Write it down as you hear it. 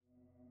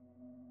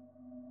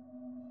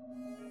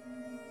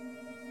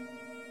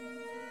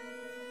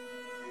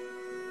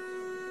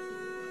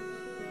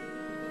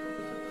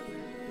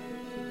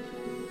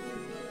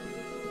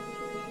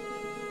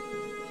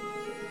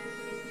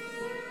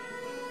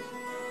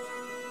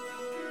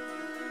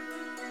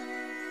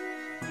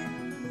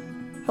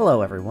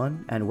Hello,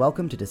 everyone, and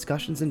welcome to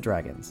Discussions and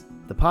Dragons,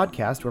 the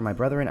podcast where my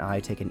brother and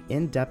I take an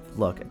in-depth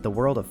look at the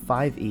world of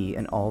 5e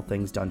and all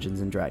things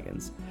Dungeons and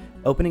Dragons.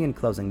 Opening and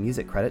closing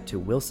music credit to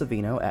Will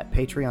Savino at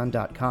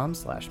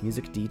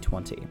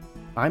patreon.com/musicd20.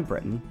 I'm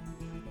Britton.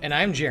 And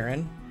I'm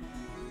Jaren.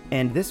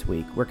 And this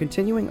week, we're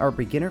continuing our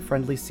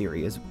beginner-friendly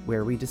series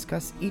where we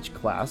discuss each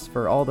class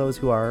for all those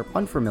who are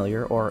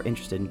unfamiliar or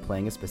interested in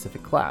playing a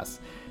specific class.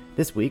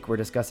 This week, we're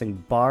discussing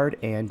Bard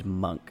and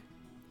Monk.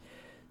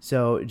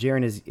 So,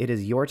 Jaren, it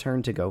is your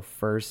turn to go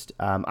first.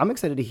 I'm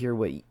excited to hear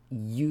what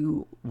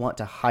you want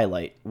to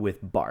highlight with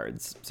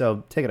bards.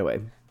 So, take it away.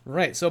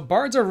 Right, so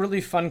bards are a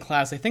really fun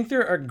class. I think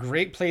they're a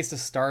great place to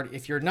start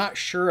if you're not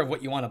sure of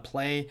what you want to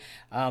play.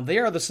 They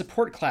are the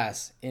support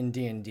class in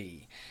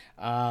D&D.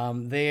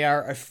 They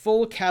are a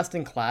full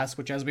casting class,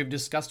 which, as we've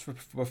discussed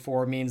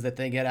before, means that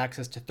they get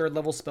access to 3rd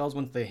level spells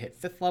once they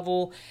hit 5th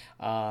level,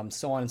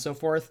 so on and so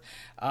forth.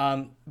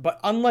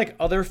 But unlike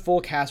other full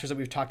casters that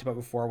we've talked about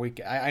before,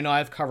 I know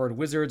I've covered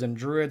wizards and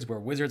druids, where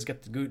wizards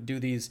get to do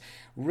these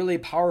really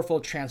powerful,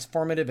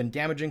 transformative, and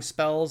damaging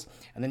spells,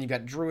 and then you've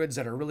got druids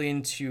that are really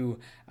into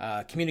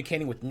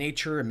communicating with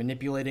nature and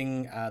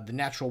manipulating the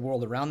natural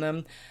world around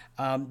them.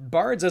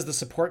 Bards, as the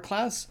support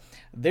class,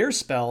 their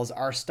spells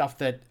are stuff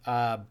that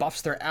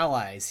buffs their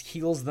allies,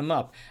 heals them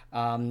up,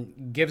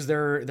 gives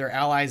their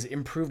allies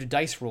improved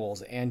dice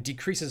rolls, and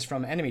decreases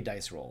from enemy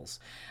dice rolls.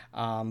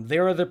 They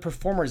are the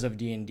performers of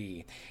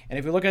D&D. And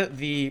if you look at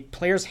the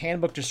player's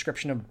handbook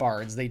description of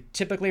bards, they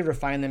typically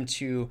confine them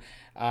to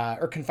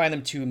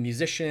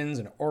musicians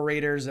and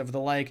orators of the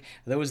like,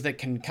 those that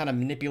can kind of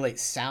manipulate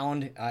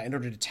sound in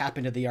order to tap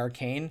into the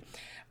arcane.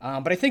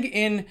 But I think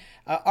in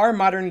our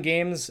modern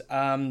games,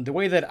 the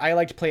way that I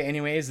like to play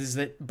anyways is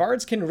that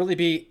bards can really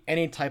be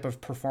any type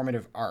of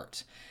performative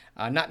art,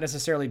 not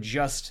necessarily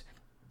just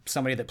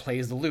somebody that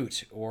plays the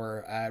lute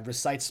or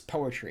recites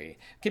poetry.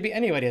 It could be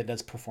anybody that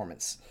does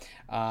performance.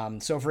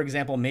 So, for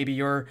example, maybe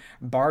your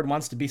bard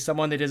wants to be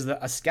someone that is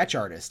a sketch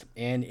artist,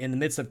 and in the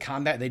midst of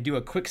combat, they do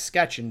a quick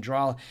sketch and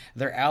draw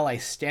their ally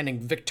standing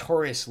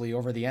victoriously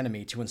over the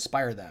enemy to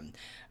inspire them.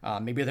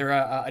 Maybe they're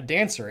a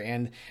dancer,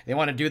 and they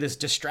want to do this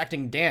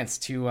distracting dance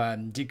to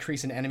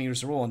decrease an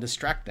enemy's roll and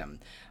distract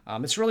them.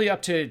 It's really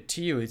up to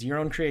you. It's your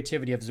own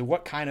creativity as to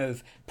what kind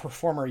of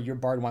performer your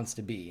bard wants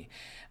to be.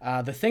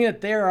 The thing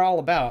that they're all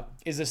about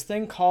is this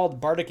thing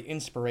called Bardic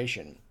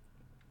Inspiration.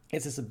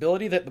 It's this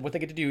ability that what they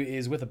get to do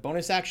is, with a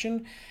bonus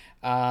action,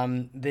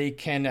 they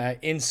can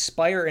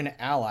inspire an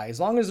ally.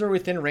 As long as they're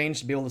within range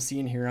to be able to see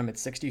and hear them at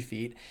 60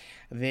 feet,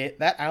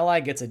 that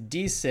ally gets a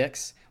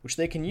D6, which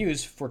they can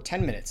use for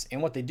 10 minutes.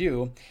 And what they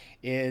do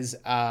is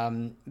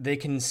they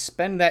can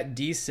spend that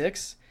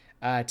D6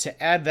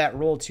 to add that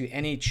roll to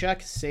any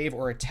check, save,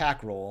 or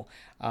attack roll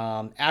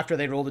after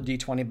they roll the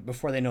D20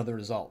 before they know the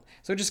result.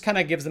 So it just kind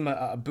of gives them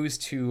a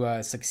boost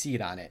to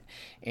succeed on it.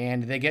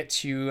 And they get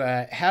to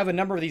have a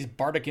number of these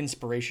bardic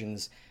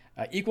inspirations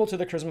equal to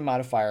the charisma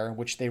modifier,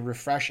 which they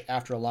refresh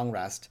after a long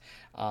rest.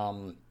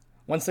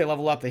 Once they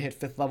level up, they hit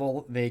 5th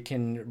level, they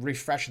can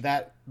refresh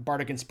that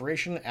bardic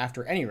inspiration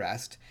after any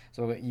rest.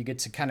 So you get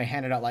to kind of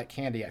hand it out like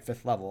candy at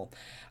 5th level.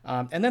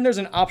 And then there's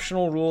an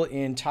optional rule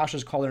in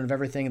Tasha's Cauldron of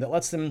Everything that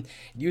lets them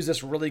use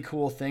this really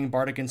cool thing,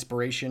 bardic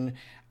inspiration.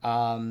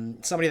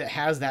 Somebody that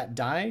has that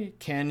die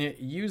can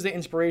use the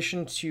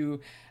inspiration to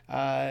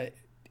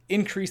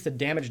increase the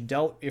damage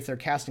dealt if they're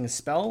casting a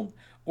spell,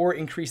 or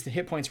increase the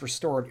hit points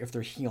restored if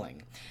they're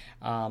healing.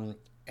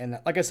 And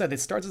like I said, it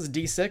starts as a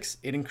D6.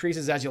 It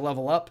increases as you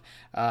level up.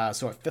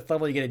 So at 5th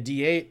level, you get a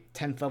D8.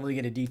 10th level,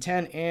 you get a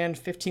D10. And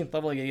 15th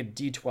level, you get a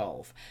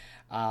D12.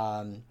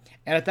 And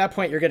at that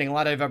point, you're getting a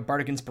lot of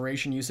bardic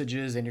inspiration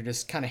usages, and you're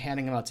just kind of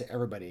handing them out to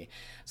everybody.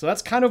 So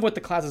that's kind of what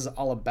the class is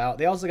all about.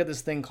 They also get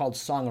this thing called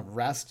Song of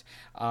Rest,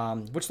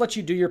 which lets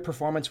you do your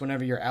performance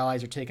whenever your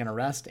allies are taking a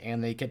rest,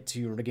 and they get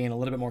to regain a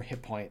little bit more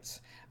hit points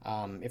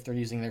if they're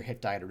using their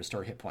hit die to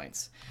restore hit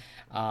points.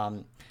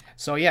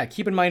 So yeah,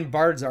 keep in mind,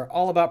 bards are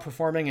all about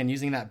performing and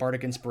using that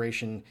bardic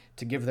inspiration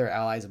to give their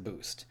allies a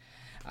boost.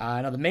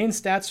 Now, the main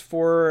stats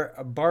for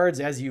bards,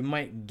 as you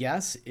might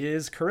guess,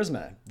 is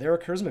charisma. They're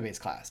a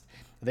charisma-based class.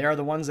 They are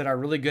the ones that are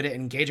really good at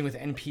engaging with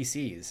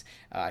NPCs,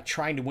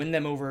 trying to win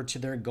them over to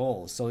their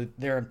goals. So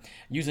they're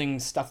using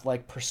stuff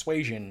like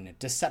persuasion,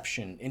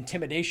 deception,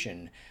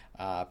 intimidation,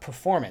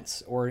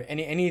 performance, or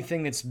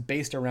anything that's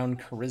based around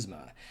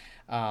charisma.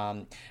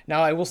 Now,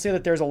 I will say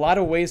that there's a lot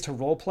of ways to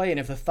roleplay, and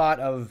if the thought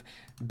of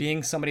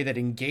being somebody that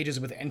engages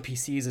with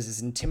NPCs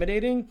is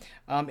intimidating,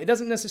 it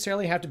doesn't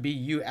necessarily have to be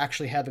you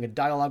actually having a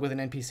dialogue with an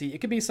NPC.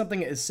 It could be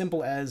something as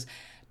simple as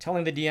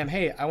telling the DM,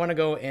 hey, I want to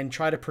go and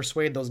try to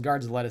persuade those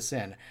guards to let us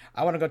in.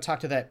 I want to go talk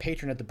to that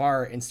patron at the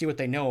bar and see what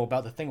they know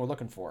about the thing we're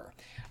looking for.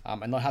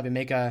 And they'll have you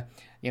make a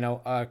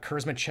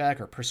charisma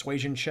check or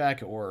persuasion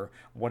check or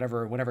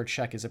whatever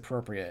check is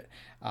appropriate.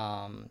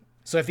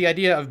 So if the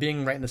idea of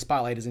being right in the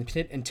spotlight is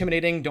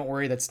intimidating, don't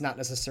worry. That's not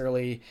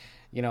necessarily,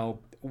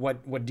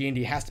 what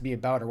D&D has to be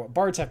about or what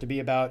bards have to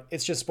be about.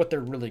 It's just what they're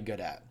really good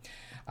at.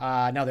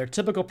 Now, their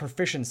typical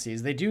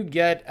proficiencies, they do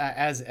get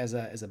as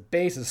a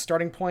base, as a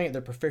starting point,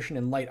 they're proficient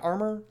in light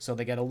armor, so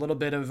they get a little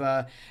bit of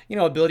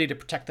ability to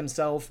protect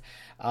themselves.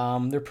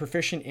 They're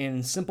proficient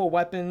in simple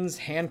weapons,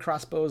 hand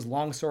crossbows,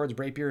 long swords,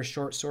 rapiers,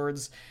 short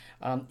swords.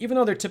 Even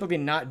though they're typically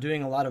not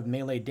doing a lot of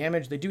melee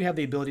damage, they do have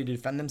the ability to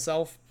defend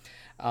themselves.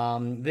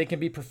 They can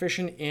be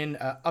proficient in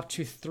up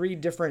to 3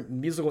 different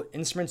musical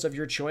instruments of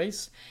your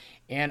choice.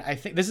 And I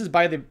think this is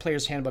by the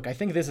player's handbook. I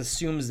think this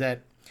assumes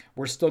that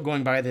we're still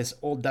going by this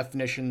old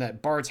definition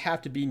that bards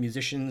have to be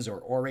musicians or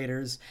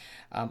orators.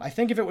 I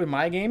think if it were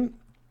my game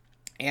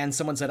and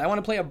someone said, I want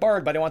to play a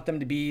bard, but I want them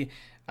to be,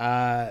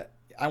 I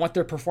want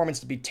their performance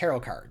to be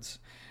tarot cards.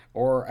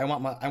 Or I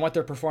want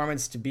their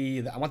performance to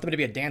be, I want them to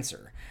be a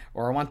dancer.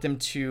 Or I want them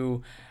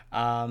to,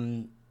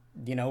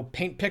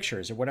 paint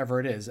pictures or whatever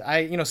it is.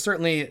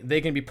 Certainly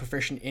they can be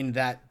proficient in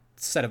that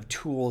set of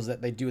tools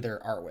that they do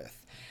their art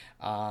with.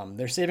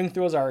 Their saving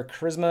throws are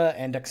charisma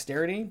and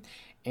dexterity,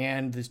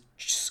 and the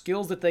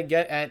skills that they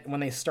get at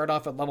when they start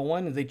off at level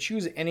 1, they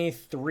choose any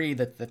 3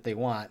 that they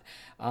want.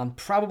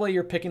 Probably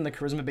you're picking the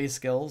charisma-based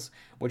skills,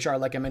 which are,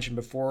 like I mentioned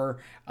before,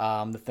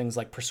 the things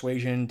like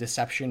persuasion,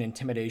 deception,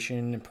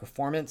 intimidation, and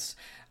performance.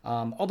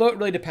 Although it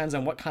really depends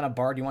on what kind of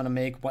bard you want to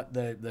make, what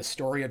the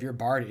story of your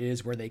bard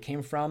is, where they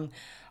came from.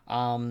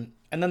 And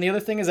then the other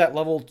thing is at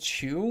level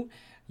 2,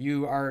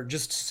 you are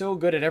just so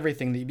good at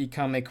everything that you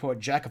become a, quote,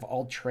 jack of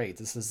all trades.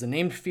 This is the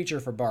named feature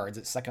for bards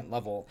at 2nd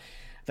level,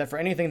 that for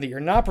anything that you're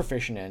not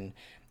proficient in,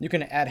 you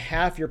can add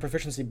half your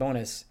proficiency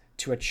bonus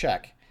to a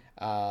check.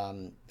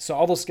 So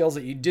all those skills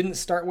that you didn't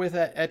start with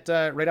at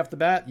right off the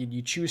bat,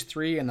 you choose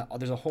 3, and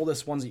there's a whole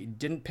list of ones that you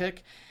didn't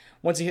pick.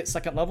 Once you hit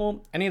 2nd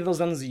level, any of those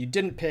ones that you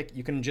didn't pick,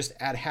 you can just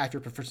add half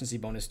your proficiency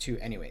bonus to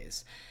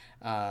anyways.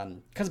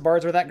 Because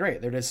bards are that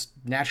great. They're just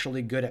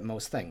naturally good at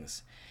most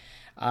things.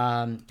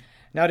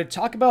 Now, to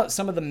talk about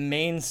some of the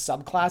main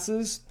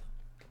subclasses,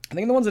 I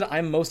think the ones that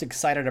I'm most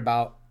excited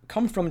about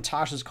come from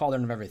Tasha's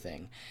Cauldron of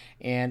Everything.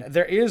 And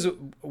there is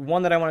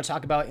one that I want to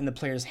talk about in the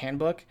player's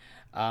handbook.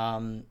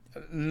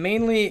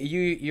 Mainly,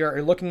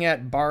 you're looking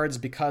at bards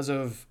because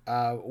of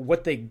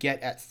what they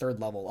get at 3rd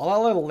level. A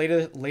lot of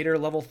the later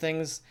level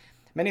things,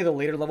 many of the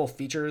later level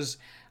features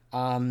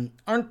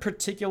aren't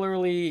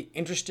particularly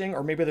interesting,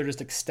 or maybe they're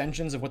just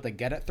extensions of what they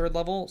get at 3rd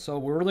level. So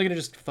we're really going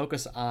to just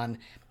focus on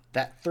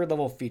that 3rd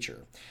level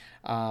feature,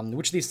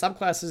 which of these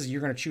subclasses you're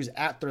going to choose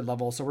at 3rd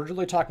level. So we're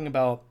really talking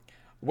about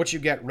what you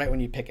get right when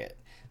you pick it.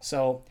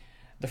 So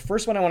the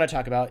first one I want to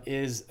talk about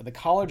is the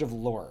College of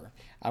Lore.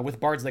 With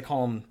bards, they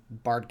call them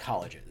bard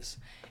colleges.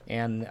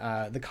 And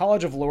the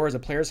College of Lore is a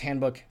player's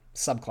handbook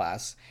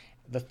subclass,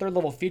 the 3rd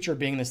level feature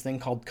being this thing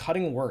called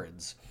Cutting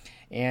Words.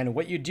 And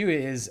what you do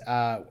is,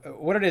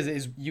 what it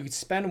is you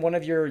spend one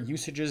of your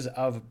usages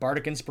of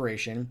bardic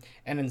inspiration,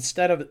 and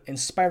instead of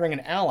inspiring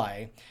an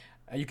ally,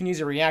 you can use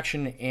a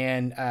reaction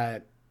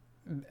and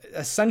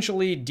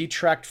essentially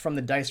detract from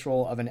the dice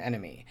roll of an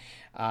enemy.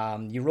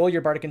 You roll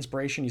your bardic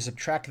inspiration, you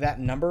subtract that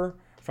number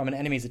from an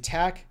enemy's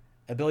attack,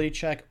 ability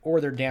check,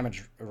 or their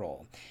damage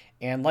roll.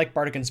 And like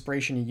bardic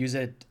inspiration, you use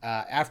it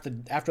after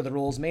the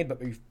roll is made,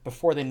 but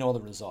before they know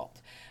the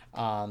result.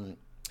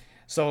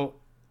 So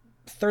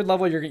 3rd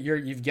level,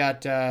 you've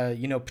got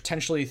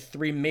potentially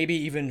 3, maybe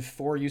even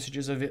 4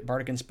 usages of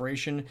bardic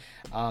inspiration.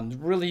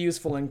 Really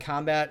useful in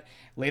combat.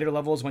 Later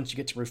levels, once you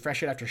get to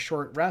refresh it after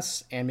short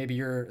rests, and maybe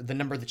the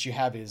number that you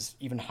have is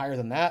even higher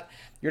than that,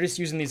 you're just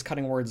using these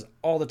cutting words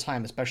all the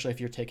time, especially if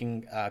you're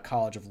taking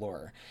College of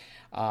Lore.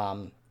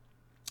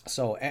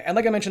 So, and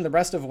like I mentioned, the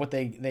rest of what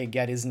they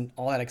get isn't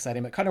all that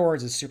exciting, but cutting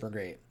words is super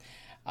great.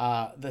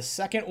 The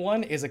second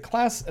one is a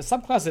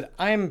subclass that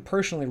I'm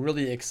personally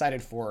really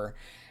excited for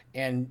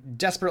and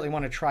desperately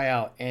want to try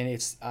out, and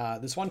it's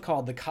this one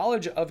called the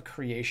College of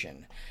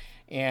Creation.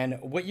 And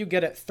what you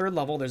get at 3rd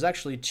level, there's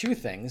actually 2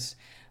 things.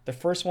 The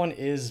first one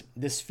is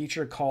this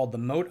feature called the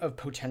Mote of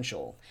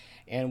Potential.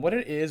 And what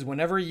it is,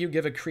 whenever you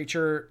give a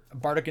creature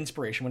bardic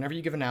inspiration, whenever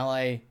you give an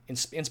ally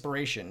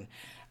inspiration,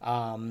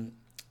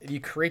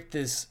 you create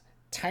this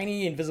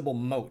tiny invisible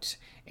mote.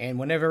 And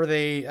whenever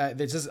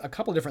there's just a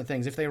couple different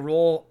things. If they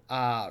roll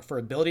for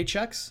ability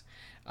checks,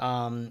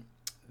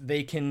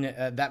 they can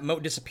that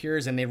mote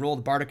disappears, and they roll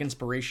the bardic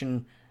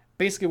inspiration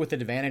basically with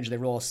advantage. They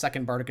roll a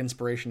 2nd bardic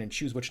inspiration and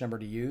choose which number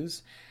to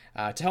use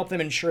to help them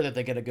ensure that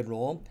they get a good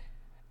roll.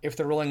 If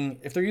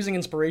they're using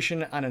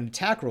inspiration on an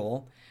attack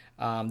roll,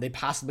 they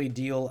possibly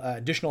deal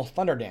additional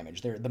thunder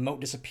damage. The mote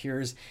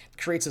disappears,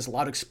 creates this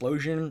loud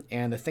explosion,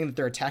 and the thing that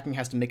they're attacking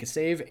has to make a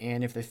save,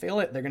 and if they fail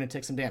it, they're going to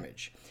take some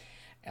damage.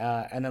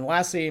 And then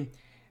lastly,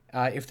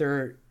 if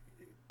they're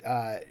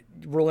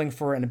rolling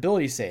for an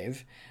ability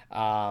save,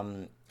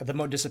 the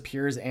mote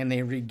disappears and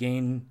they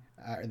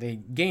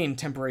gain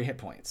temporary hit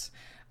points.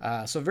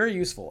 So very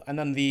useful. And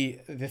then the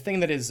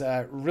thing that is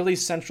really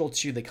central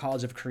to the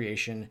College of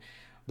Creation,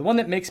 the one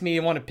that makes me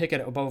want to pick it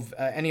above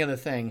any other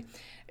thing,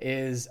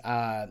 is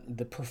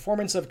the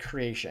Performance of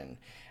Creation.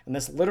 And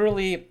this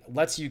literally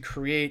lets you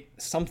create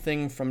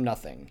something from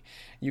nothing.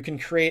 You can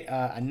create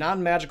a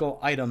non-magical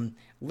item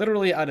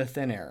literally out of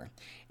thin air.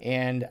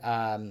 And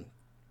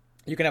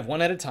You can have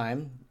one at a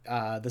time.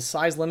 The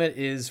size limit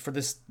is for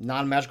this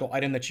non-magical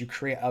item that you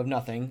create out of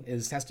nothing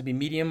has to be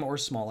medium or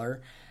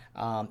smaller.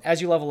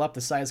 As you level up,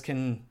 the size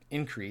can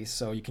increase,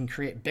 so you can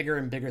create bigger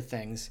and bigger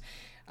things.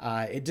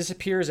 It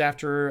disappears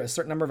after a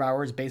certain number of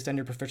hours based on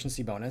your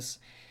proficiency bonus.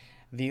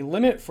 The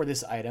limit for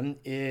this item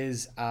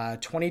is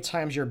 20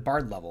 times your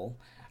bard level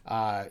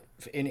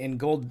in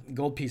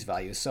gold piece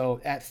value. So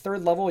at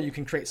third level, you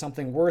can create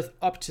something worth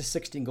up to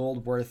 60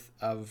 gold worth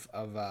of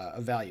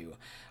value.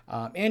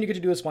 And you get to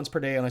do this once per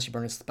day unless you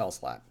burn a spell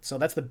slot. So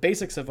that's the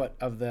basics of what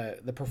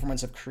the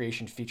performance of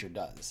creation feature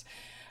does.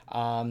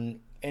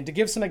 And to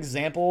give some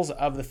examples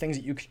of the things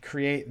that you could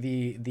create,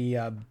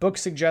 the book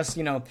suggests,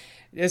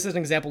 this is an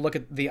example. Look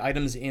at the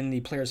items in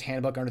the player's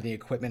handbook under the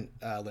equipment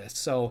list.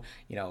 So,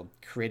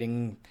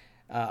 creating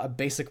a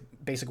basic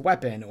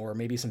weapon or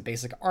maybe some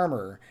basic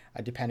armor,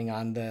 depending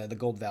on the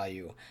gold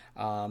value.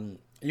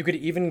 You could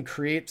even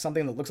create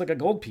something that looks like a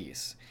gold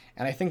piece.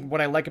 And I think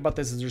what I like about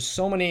this is there's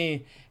so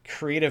many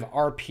creative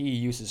RP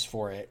uses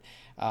for it,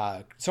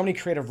 so many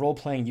creative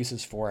role-playing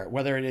uses for it,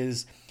 whether it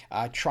is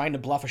trying to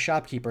bluff a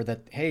shopkeeper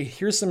that, hey,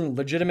 here's some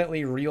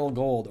legitimately real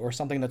gold or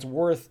something that's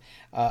worth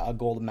a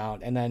gold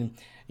amount. And then,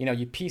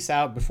 you peace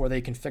out before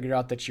they can figure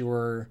out that you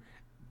were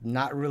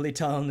not really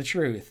telling the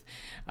truth.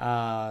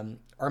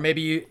 Or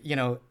maybe,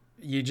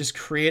 you just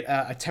create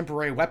a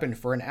temporary weapon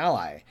for an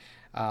ally.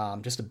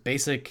 Just a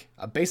basic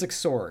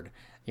sword.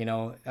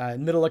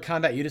 Middle of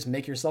combat, you just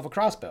make yourself a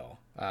crossbow.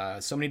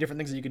 So many different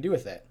things that you could do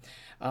with it.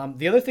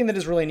 The other thing that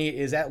is really neat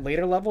is at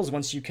later levels,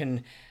 once you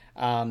can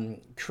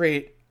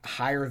create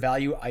higher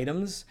value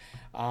items,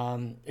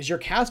 is your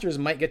casters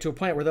might get to a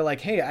point where they're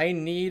like, hey, I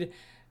need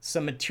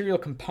some material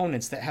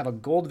components that have a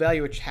gold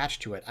value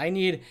attached to it. I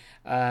need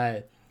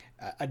a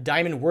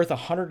diamond worth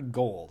 100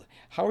 gold.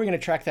 How are we going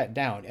to track that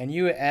down? And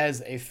you,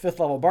 as a 5th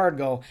level bard,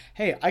 go,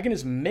 hey, I can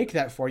just make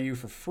that for you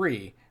for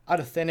free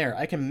out of thin air.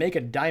 I can make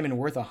a diamond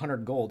worth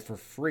 100 gold for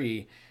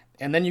free,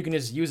 and then you can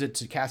just use it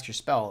to cast your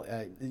spell,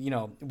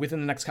 within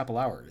the next couple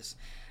hours.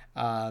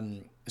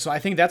 So I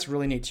think that's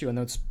really neat too, and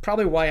that's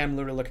probably why I'm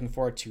literally looking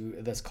forward to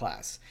this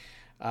class,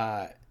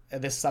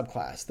 this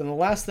subclass. Then the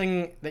last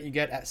thing that you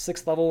get at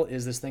 6th level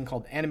is this thing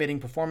called Animating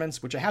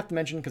Performance, which I have to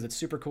mention because it's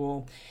super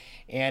cool,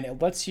 and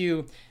it lets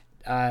you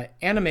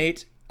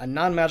animate a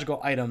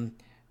non-magical item,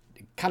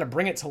 kind of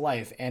bring it to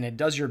life, and it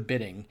does your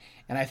bidding.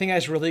 And I think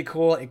that's really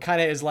cool. It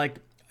kind of is like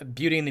a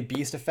Beauty and the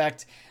Beast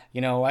effect.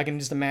 I can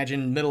just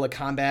imagine middle of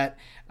combat,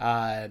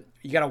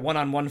 you got a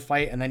one-on-one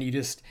fight, and then you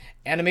just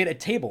animate a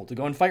table to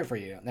go and fight for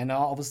you. And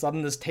all of a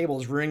sudden, this table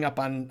is rearing up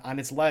on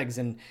its legs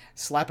and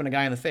slapping a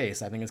guy in the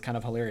face. I think it's kind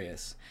of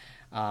hilarious.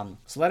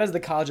 So that is the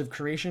College of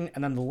Creation.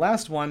 And then the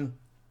last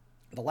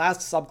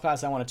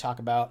subclass I want to talk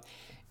about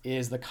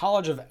is the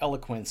College of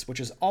Eloquence, which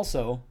is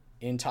also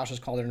in Tasha's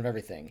Cauldron of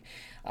Everything.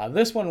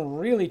 This one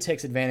really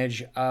takes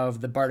advantage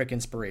of the Bardic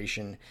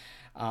Inspiration.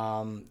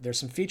 There's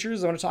some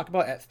features I want to talk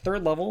about at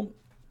 3rd level.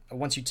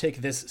 Once you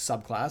take this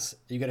subclass,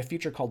 you get a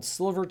feature called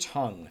Silver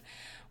Tongue,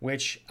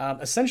 which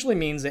essentially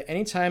means that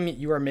anytime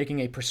you are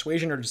making a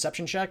persuasion or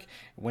deception check,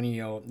 when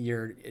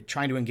you're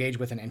trying to engage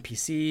with an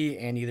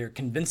NPC and either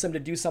convince them to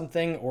do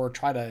something or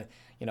try to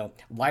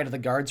lie to the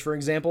guards, for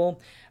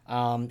example,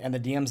 and the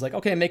DM's like,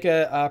 okay, make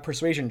a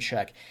persuasion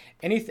check.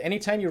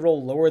 Anytime you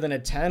roll lower than a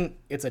 10,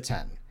 it's a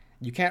 10.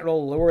 You can't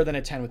roll lower than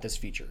a 10 with this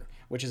feature,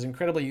 which is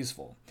incredibly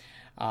useful.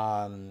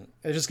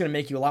 It's just going to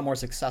make you a lot more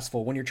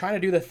successful when you're trying to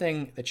do the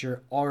thing that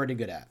you're already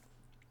good at.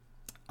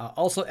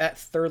 Also at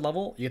 3rd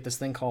level, you get this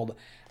thing called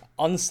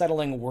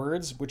Unsettling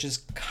Words, which is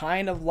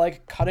kind of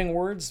like Cutting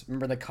Words.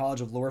 Remember the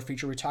College of Lore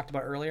feature we talked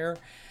about earlier?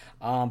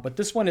 But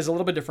this one is a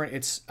little bit different.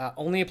 It's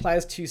only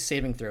applies to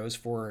saving throws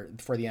for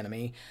the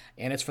enemy,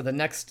 and it's for the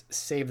next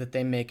save that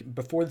they make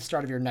before the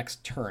start of your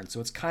next turn. So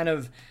it's kind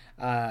of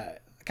a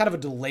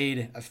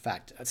delayed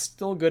effect. It's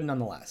still good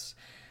nonetheless.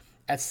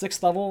 At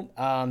 6th level,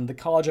 the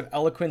College of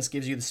Eloquence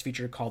gives you this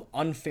feature called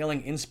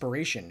Unfailing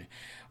Inspiration,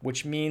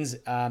 which means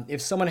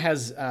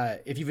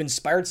if you've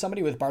inspired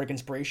somebody with Bardic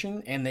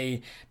Inspiration and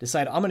they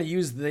decide, I'm going to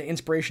use the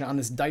inspiration on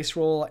this dice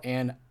roll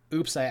and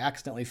oops, I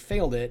accidentally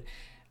failed it,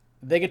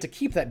 they get to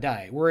keep that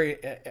die.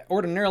 Where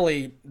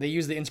ordinarily they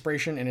use the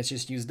inspiration and it's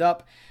just used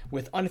up.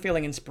 With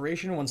Unfailing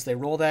Inspiration, once they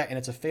roll that and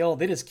it's a fail,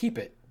 they just keep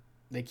it.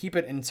 They keep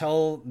it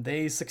until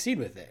they succeed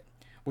with it,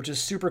 which is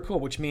super cool,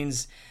 which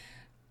means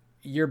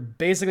you're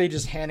basically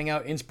just handing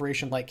out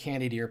inspiration like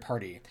candy to your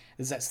party.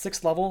 This is at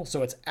 6th level,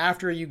 so it's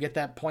after you get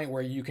that point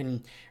where you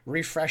can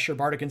refresh your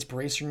Bardic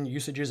Inspiration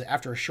usages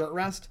after a short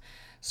rest.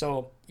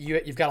 So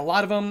you've got a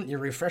lot of them, you're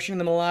refreshing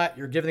them a lot,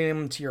 you're giving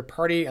them to your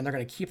party, and they're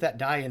going to keep that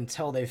die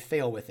until they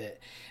fail with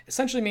it.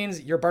 Essentially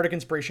means your Bardic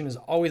Inspiration is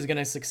always going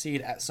to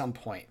succeed at some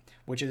point,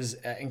 which is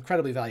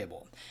incredibly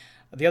valuable.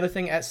 The other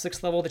thing at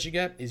 6th level that you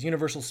get is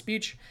Universal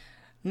Speech.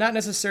 Not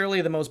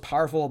necessarily the most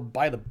powerful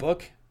by the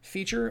book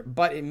feature,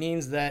 but it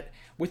means that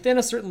within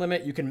a certain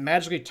limit, you can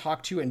magically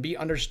talk to and be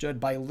understood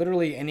by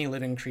literally any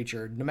living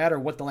creature, no matter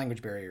what the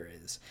language barrier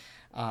is.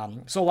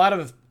 So a lot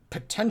of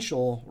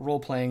potential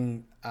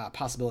role-playing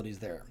possibilities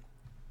there.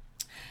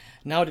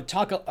 Now, to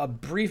talk a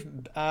brief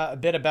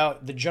bit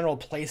about the general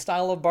play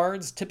style of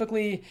bards,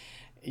 typically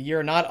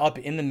you're not up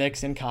in the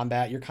mix in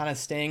combat. You're kind of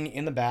staying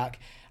in the back,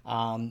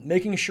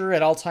 making sure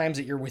at all times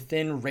that you're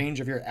within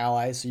range of your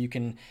allies, so you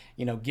can,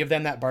 give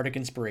them that bardic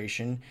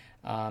inspiration.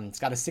 It's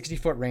got a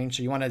 60-foot range,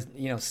 so you want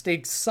to,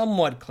 stay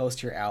somewhat close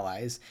to your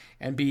allies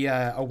and be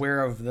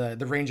aware of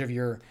the range of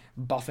your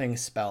buffing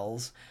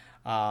spells.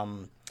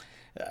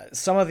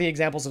 Some of the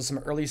examples of some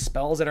early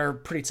spells that are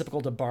pretty typical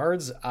to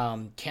bards,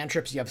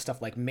 cantrips, you have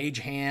stuff like Mage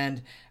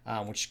Hand,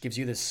 which gives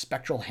you this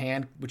spectral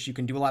hand, which you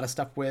can do a lot of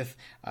stuff with,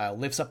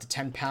 lifts up to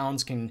 10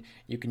 pounds,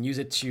 you can use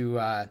it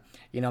to,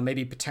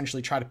 maybe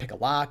potentially try to pick a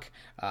lock,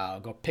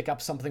 go pick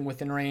up something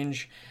within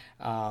range.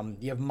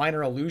 You have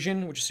Minor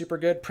Illusion, which is super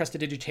good.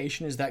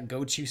 Prestidigitation is that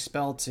go-to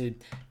spell to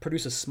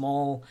produce a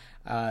small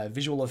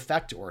visual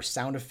effect or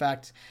sound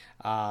effect.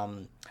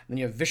 Then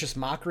you have Vicious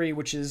Mockery,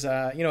 which is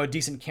a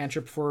decent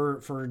cantrip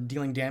for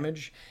dealing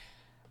damage.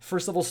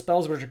 First level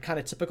spells, which are kind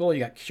of typical, you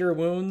got Cure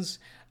Wounds,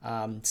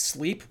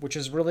 Sleep, which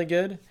is really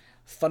good.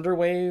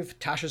 Thunderwave,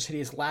 Tasha's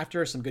Hideous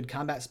Laughter, some good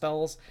combat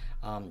spells.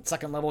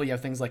 Second level, you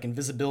have things like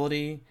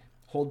Invisibility,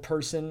 Hold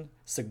Person,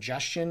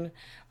 Suggestion.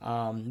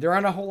 There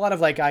aren't a whole lot of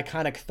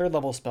iconic third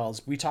level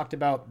spells. We talked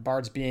about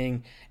bards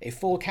being a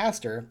full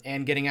caster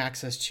and getting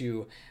access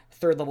to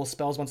third level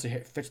spells once they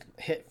hit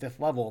fifth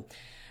level.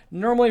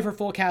 Normally for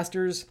full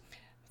casters,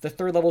 the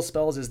third level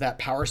spells is that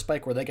power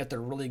spike where they get their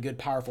really good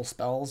powerful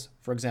spells.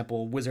 For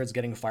example, wizards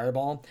getting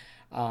Fireball.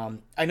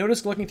 I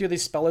noticed looking through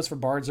these spell lists for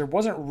bards, there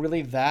wasn't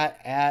really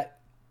that at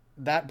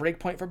that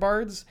breakpoint for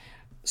bards.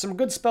 Some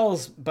good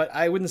spells, but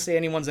I wouldn't say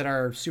any ones that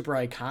are super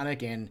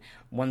iconic and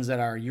ones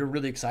that you're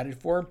really excited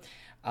for.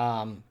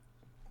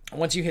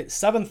 Once you hit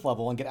 7th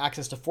level and get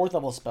access to 4th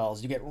level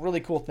spells, you get really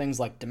cool things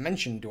like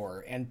Dimension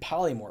Door and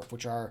Polymorph,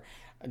 which are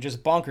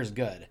just bonkers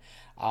good.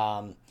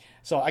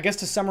 So I guess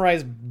to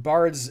summarize,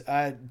 bards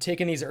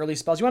taking these early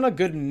spells, you want a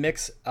good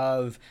mix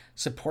of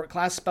support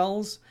class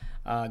spells,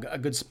 a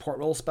good support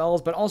role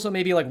spells, but also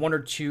maybe like one or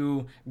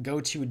two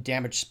go-to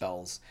damage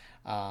spells.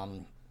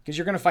 Because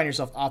you're going to find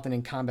yourself often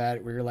in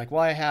combat where you're like,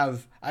 well,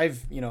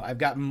 I've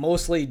got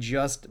mostly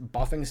just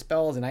buffing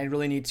spells, and I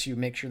really need to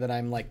make sure that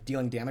I'm like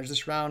dealing damage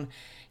this round.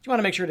 You want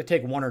to make sure to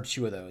take one or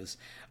two of those,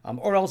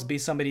 or else be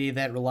somebody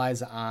that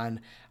relies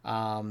on,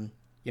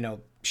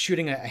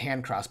 shooting a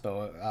hand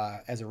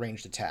crossbow as a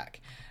ranged attack.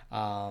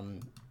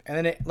 And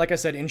then, like I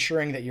said,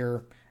 ensuring that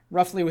you're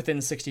roughly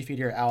within 60 feet of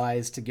your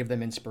allies to give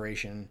them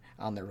inspiration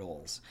on their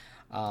rolls.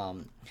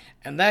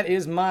 And that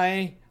is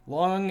my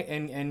long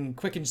and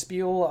quick and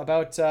spiel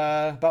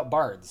about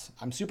bards.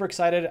 I'm super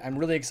excited. I'm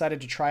really excited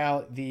to try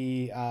out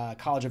the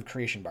College of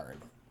Creation Bard.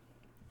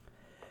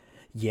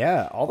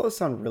 Yeah, all those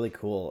sound really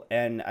cool.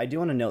 And I do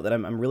want to note that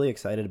I'm really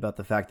excited about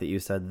the fact that you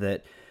said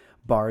that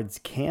bards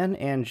can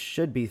and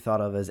should be thought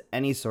of as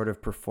any sort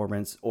of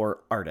performance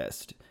or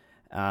artist.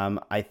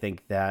 I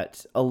think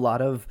that a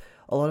lot of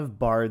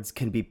bards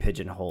can be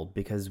pigeonholed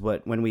because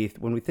when we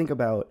think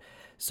about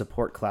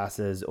support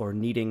classes or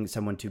needing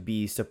someone to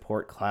be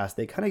support class,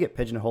 they kind of get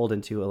pigeonholed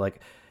into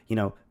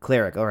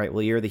cleric. All right,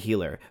 well, you're the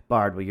healer.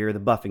 Bard, well, you're the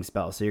buffing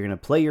spell. So you're going to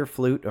play your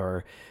flute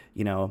or,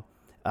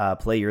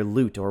 play your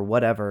lute or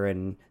whatever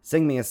and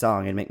sing me a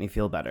song and make me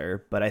feel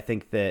better. But I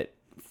think that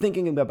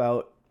thinking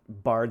about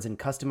bards and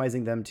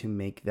customizing them to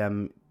make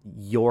them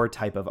your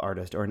type of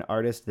artist or an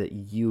artist that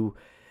you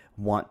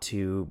want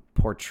to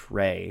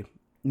portray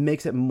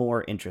makes it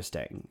more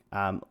interesting.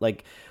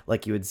 Like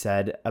you had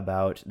said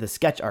about the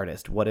sketch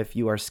artist. What if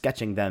you are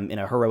sketching them in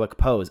a heroic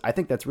pose? I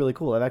think that's really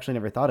cool. I've actually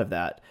never thought of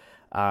that.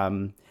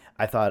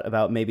 I thought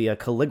about maybe a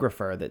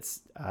calligrapher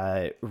that's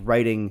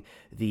writing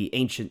the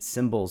ancient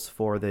symbols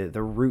for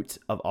the root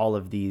of all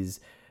of these.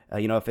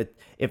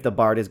 If the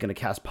bard is going to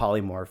cast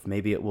polymorph,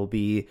 maybe it will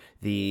be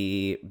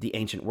the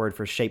ancient word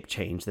for shape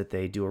change, that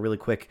they do a really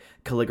quick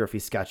calligraphy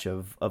sketch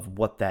of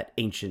what that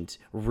ancient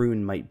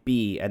rune might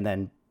be, and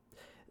then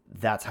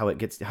that's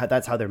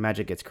how their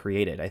magic gets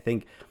created. I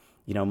think,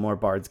 more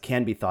bards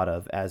can be thought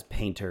of as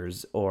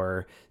painters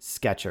or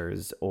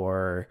sketchers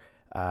or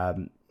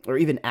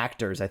even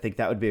actors. I think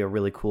that would be a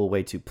really cool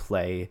way to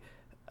play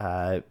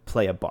a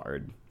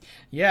bard.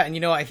 Yeah,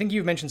 and I think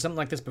you've mentioned something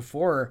like this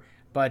before,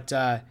 but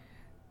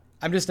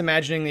I'm just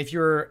imagining if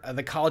you're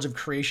the College of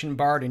Creation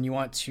Bard and you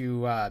want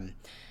to,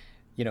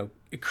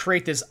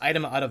 create this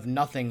item out of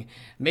nothing.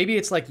 Maybe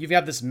it's like you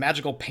have this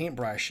magical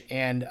paintbrush,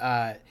 and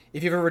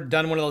if you've ever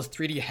done one of those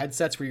 3D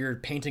headsets where you're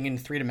painting in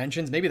 3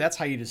 dimensions, maybe that's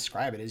how you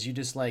describe it, is you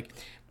just like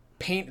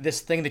paint this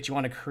thing that you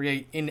want to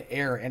create in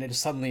air and it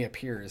just suddenly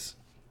appears.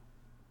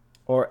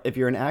 Or if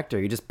you're an actor,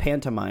 you just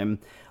pantomime,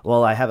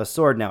 well, I have a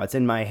sword now, it's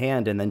in my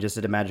hand, and then just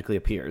it magically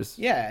appears.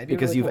 Yeah, it'd be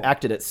because really you've cool.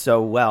 acted it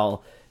so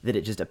well that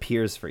it just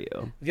appears for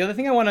you. The other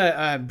thing I want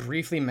to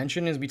briefly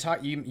mention is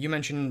you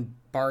mentioned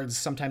bards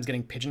sometimes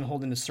getting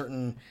pigeonholed into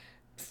certain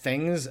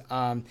things.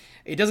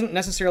 It doesn't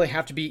necessarily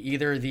have to be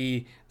either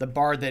the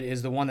bard that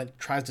is the one that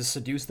tries to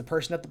seduce the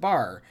person at the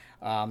bar.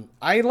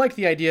 I like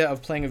the idea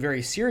of playing a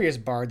very serious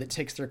bard that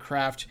takes their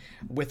craft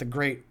with a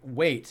great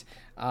weight.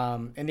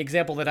 And the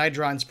example that I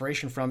draw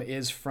inspiration from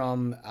is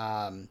from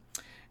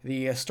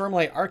the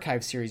Stormlight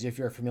Archive series, if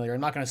you're familiar.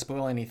 I'm not going to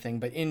spoil anything,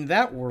 but in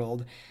that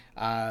world,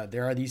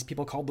 there are these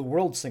people called the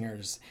World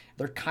Singers.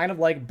 They're kind of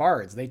like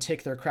bards. They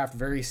take their craft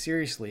very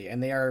seriously,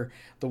 and they are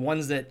the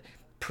ones that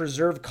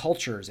preserve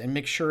cultures and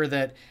make sure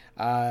that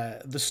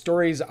the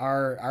stories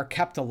are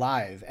kept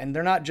alive. And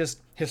they're not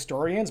just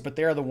historians, but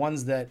they are the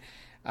ones that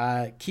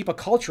keep a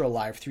culture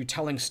alive through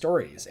telling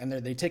stories, and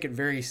they take it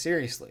very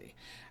seriously.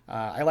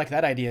 I like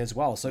that idea as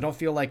well. So don't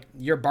feel like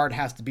your bard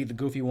has to be the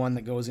goofy one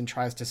that goes and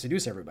tries to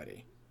seduce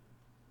everybody.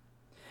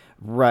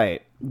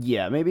 Right.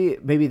 Yeah,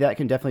 maybe that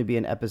can definitely be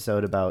an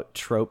episode about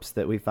tropes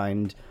that we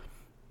find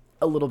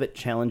a little bit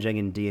challenging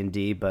in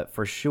D&D, but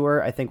for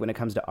sure, I think when it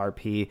comes to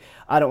RP,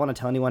 I don't want to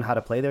tell anyone how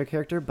to play their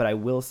character, but I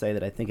will say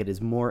that I think it is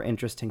more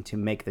interesting to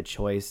make the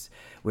choice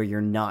where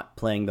you're not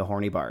playing the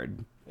horny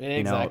bard.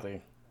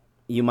 Exactly.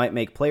 You might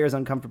make players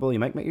uncomfortable, you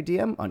might make your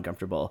DM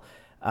uncomfortable,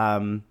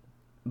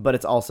 but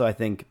it's also, I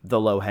think,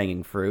 the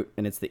low-hanging fruit,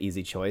 and it's the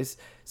easy choice.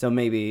 So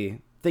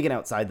maybe thinking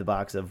outside the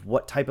box of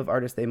what type of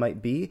artist they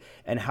might be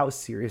and how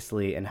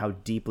seriously and how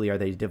deeply are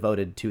they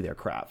devoted to their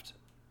craft.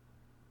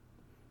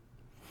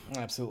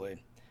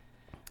 Absolutely.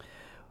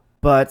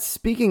 But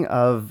speaking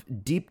of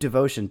deep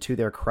devotion to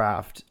their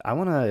craft, I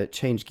want to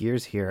change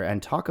gears here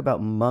and talk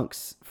about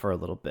monks for a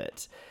little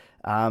bit.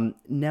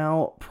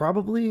 Now,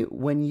 probably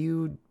when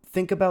you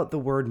think about the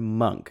word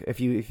monk,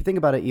 if you think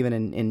about it even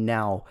in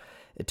now,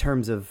 in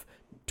terms of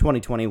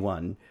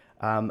 2021,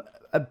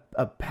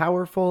 a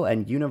powerful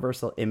and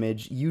universal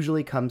image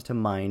usually comes to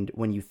mind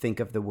when you think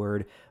of the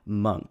word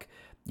monk.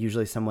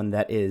 Usually someone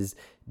that is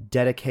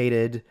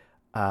dedicated,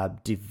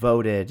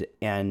 devoted,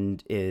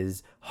 and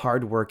is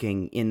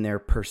hardworking in their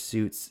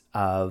pursuits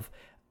of,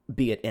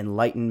 be it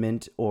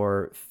enlightenment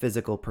or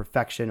physical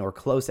perfection or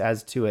close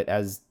as to it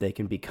as they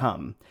can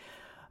become.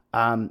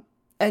 And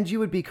you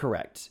would be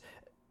correct.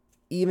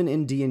 Even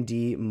in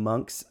D&D,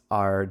 monks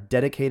are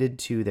dedicated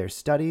to their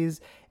studies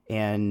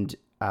and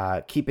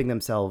keeping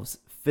themselves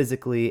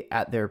physically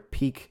at their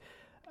peak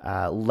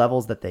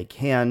levels that they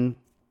can.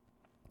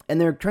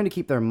 And they're trying to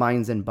keep their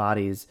minds and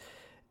bodies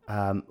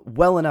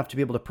well enough to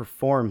be able to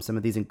perform some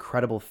of these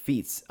incredible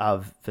feats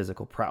of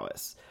physical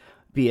prowess,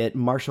 be it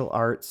martial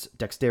arts,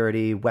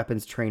 dexterity,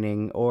 weapons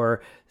training,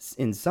 or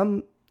in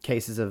some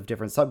cases of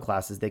different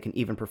subclasses, they can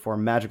even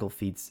perform magical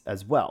feats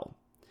as well.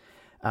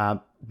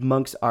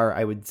 Monks are,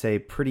 I would say,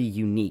 pretty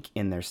unique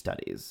in their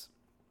studies.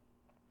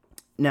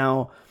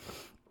 Now,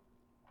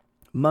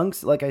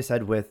 monks, like I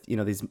said, with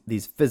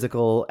these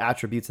physical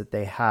attributes that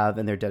they have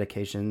and their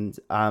dedications,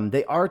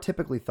 they are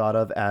typically thought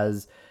of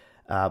as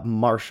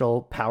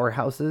martial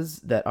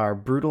powerhouses that are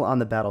brutal on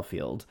the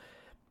battlefield.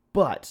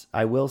 But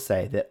I will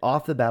say that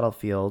off the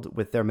battlefield,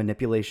 with their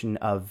manipulation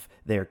of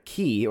their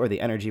ki, or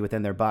the energy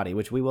within their body,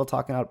 which we will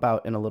talk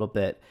about in a little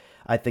bit,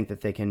 I think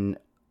that they can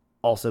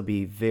also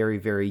be very,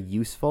 very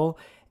useful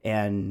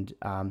and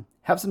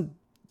have some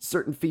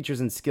certain features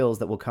and skills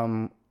that will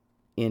come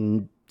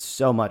in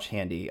so much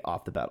handy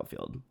off the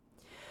battlefield.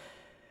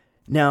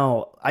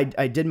 Now,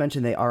 I did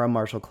mention they are a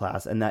martial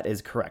class, and that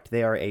is correct.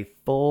 They are a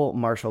full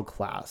martial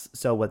class.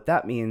 So what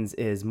that means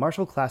is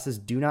martial classes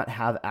do not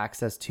have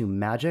access to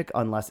magic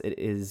unless it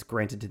is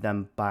granted to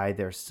them by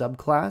their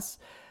subclass.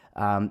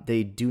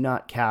 They do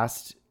not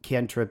cast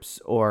cantrips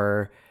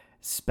or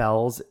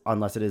spells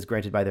unless it is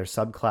granted by their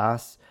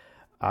subclass.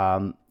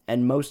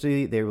 And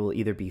mostly they will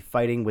either be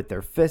fighting with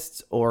their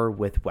fists or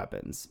with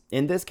weapons.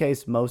 In this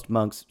case, most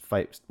monks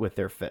fight with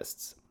their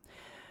fists.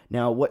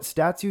 Now, what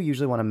stats you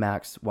usually want to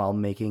max while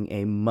making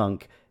a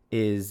monk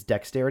is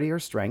dexterity or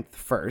strength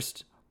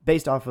first,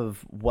 based off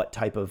of what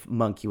type of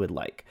monk you would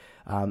like.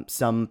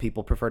 Some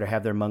people prefer to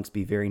have their monks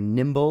be very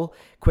nimble,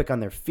 quick on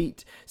their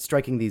feet,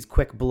 striking these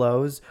quick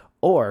blows,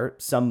 or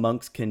some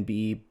monks can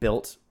be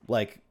built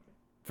like,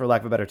 for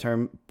lack of a better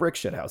term, brick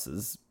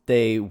shithouses.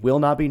 They will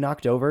not be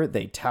knocked over,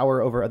 they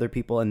tower over other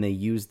people, and they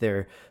use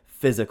their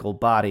physical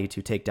body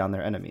to take down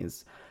their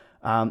enemies.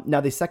 Now,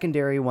 the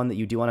secondary one that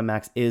you do want to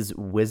max is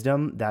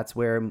wisdom. That's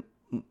where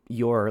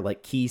your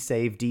key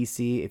save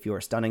DC, if you're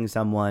stunning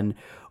someone,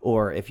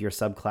 or if your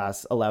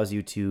subclass allows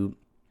you to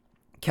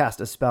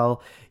cast a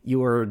spell,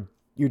 your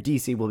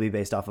DC will be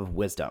based off of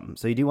wisdom.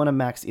 So you do want to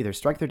max either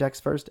strength or dex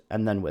first,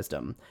 and then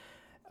wisdom.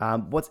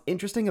 What's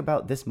interesting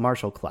about this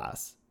martial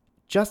class,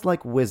 just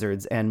like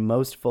wizards and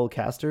most full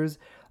casters,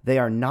 they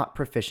are not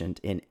proficient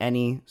in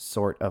any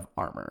sort of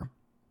armor.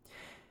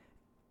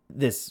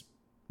 This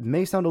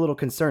may sound a little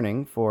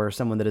concerning for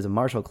someone that is a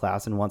martial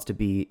class and wants to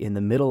be in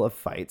the middle of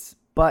fights,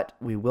 but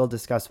we will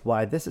discuss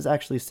why this is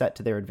actually set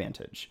to their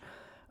advantage.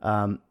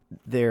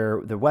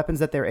 The weapons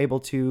that they're able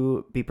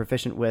to be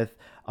proficient with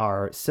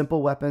are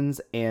simple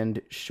weapons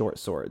and short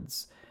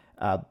swords.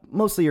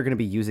 Mostly you're going to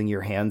be using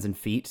your hands and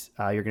feet.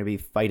 You're going to be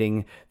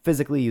fighting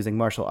physically using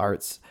martial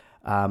arts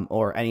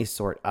or any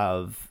sort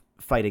of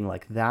fighting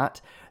like that.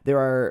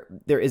 There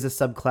is a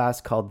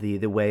subclass called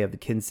the Way of the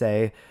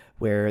Kinsei,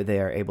 where they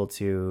are able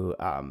to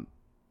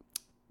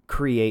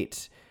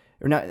create,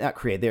 or not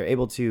create, they're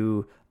able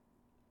to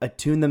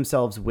attune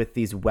themselves with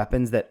these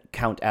weapons that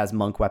count as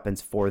monk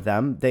weapons for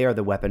them. They are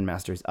the weapon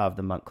masters of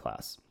the monk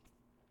class.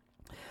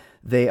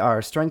 They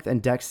are strength and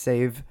dex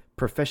save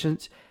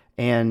proficient,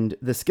 and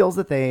the skills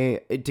that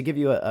to give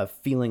you a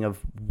feeling of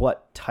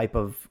what type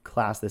of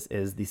class this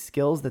is, the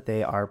skills that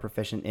they are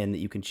proficient in that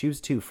you can choose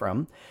two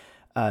from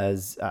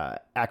as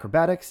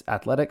acrobatics,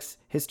 athletics,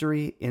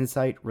 history,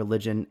 insight,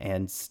 religion,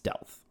 and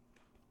stealth.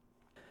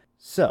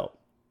 So,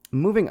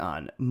 moving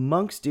on,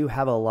 monks do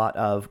have a lot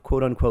of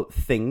quote-unquote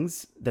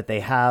things that they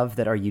have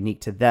that are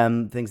unique to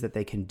them, things that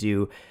they can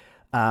do.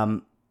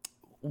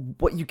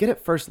 What you get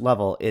at first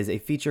level is a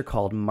feature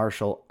called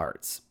martial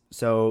arts.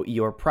 So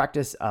your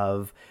practice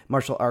of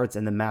martial arts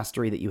and the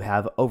mastery that you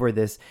have over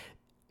this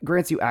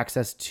grants you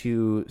access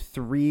to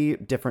 3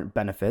 different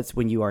benefits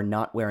when you are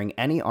not wearing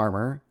any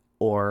armor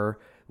or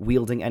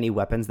wielding any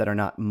weapons that are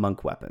not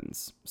monk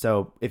weapons.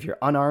 So if you're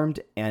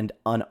unarmed and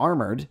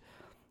unarmored,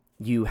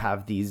 you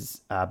have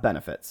these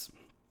benefits.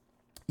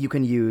 You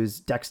can use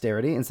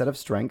dexterity instead of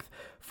strength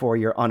for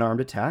your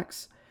unarmed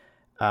attacks.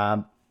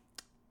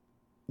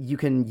 You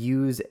can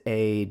use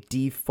a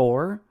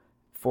D4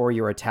 for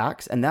your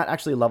attacks, and that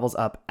actually levels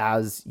up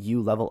as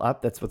you level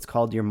up. That's what's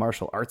called your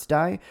martial arts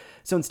die.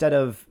 So instead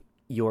of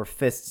your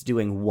fists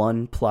doing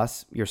 1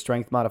 plus your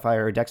strength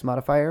modifier or dex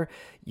modifier,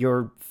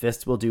 your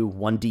fists will do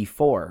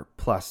 1d4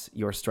 plus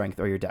your strength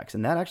or your dex.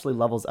 And that actually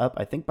levels up.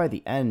 I think by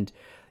the end,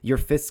 your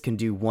fists can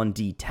do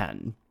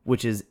 1d10,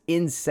 which is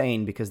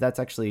insane because that's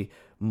actually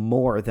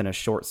more than a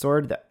short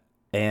sword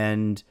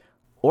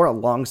or a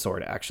long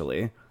sword,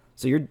 actually.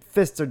 So your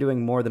fists are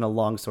doing more than a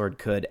long sword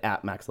could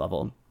at max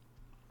level.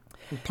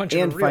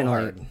 Punching real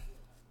hard.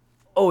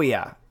 Oh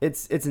yeah,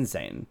 it's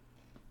insane.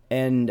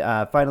 And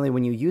finally,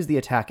 when you use the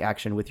attack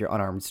action with your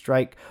unarmed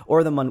strike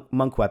or the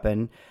monk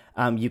weapon,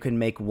 you can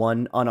make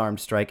one unarmed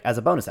strike as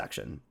a bonus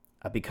action.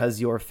 Because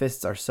your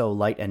fists are so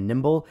light and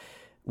nimble,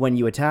 when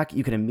you attack,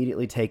 you can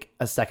immediately take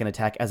a second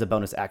attack as a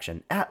bonus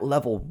action at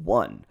level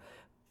 1.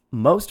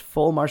 Most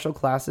full martial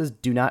classes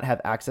do not have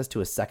access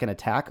to a second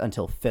attack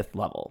until 5th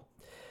level.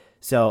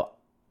 So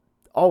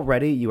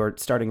already you are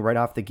starting right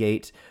off the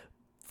gate,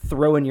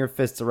 throwing your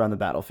fists around the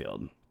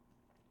battlefield.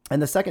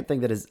 And the second thing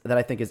that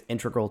I think is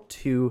integral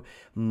to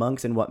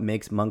monks and what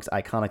makes monks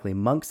iconically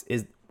monks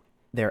is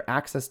their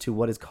access to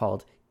what is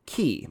called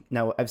ki.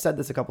 Now, I've said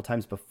this a couple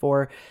times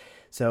before.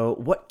 So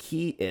what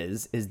ki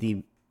is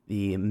the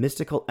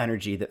mystical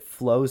energy that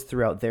flows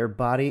throughout their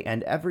body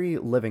and every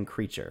living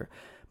creature.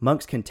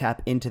 Monks can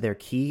tap into their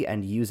ki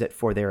and use it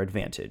for their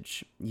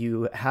advantage.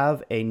 You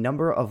have a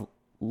number of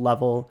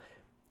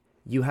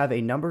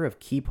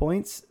key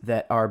points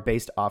that are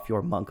based off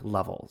your monk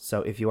level.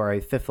 So if you are a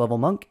 5th level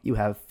monk, you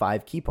have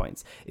 5 key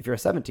points. If you're a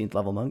 17th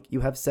level monk,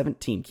 you have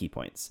 17 key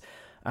points.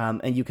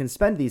 And you can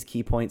spend these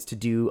key points to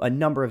do a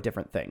number of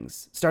different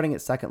things. Starting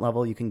at 2nd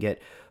level, you can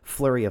get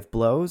Flurry of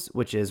Blows,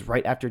 which is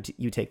right after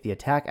you take the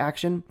attack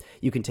action.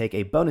 You can take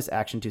a bonus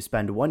action to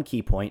spend 1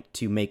 key point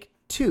to make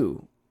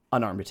 2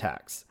 unarmed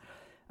attacks.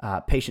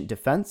 Patient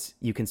Defense,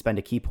 you can spend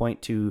a key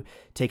point to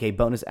take a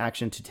bonus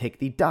action to take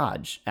the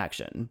dodge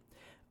action.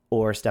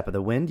 Or Step of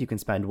the Wind, you can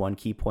spend 1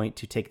 key point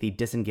to take the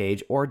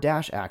disengage or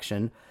dash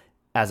action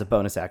as a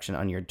bonus action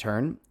on your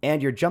turn,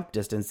 and your jump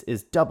distance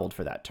is doubled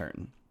for that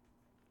turn.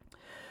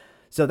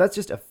 So that's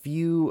just a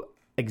few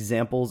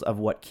examples of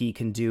what ki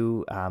can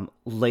do.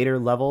 Later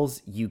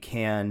levels, you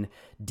can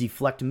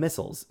deflect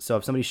missiles. So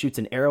if somebody shoots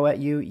an arrow at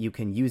you, you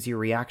can use your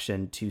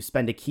reaction to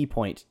spend a key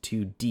point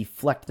to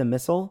deflect the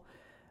missile,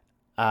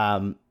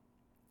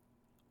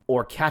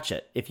 or catch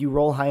it. If you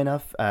roll high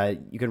enough,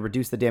 you can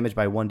reduce the damage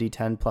by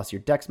 1d10 plus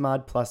your dex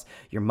mod plus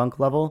your monk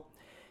level.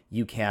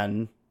 You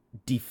can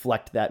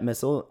deflect that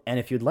missile, and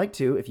if you'd like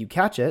to, if you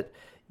catch it,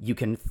 you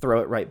can throw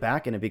it right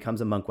back and it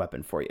becomes a monk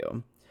weapon for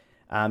you.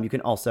 You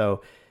can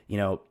also,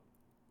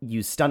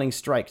 use Stunning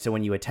Strike, so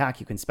when you attack,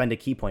 you can spend a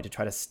key point to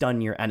try to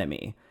stun your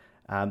enemy.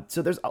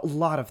 So there's a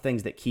lot of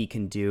things that ki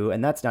can do,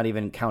 and that's not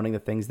even counting the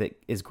things that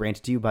is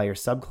granted to you by your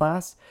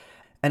subclass.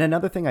 And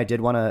another thing I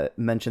did want to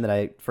mention that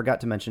I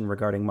forgot to mention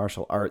regarding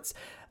martial arts,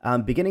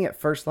 beginning at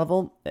 1st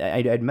level,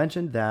 I'd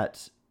mentioned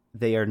that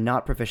they are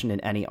not proficient in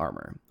any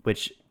armor,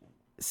 which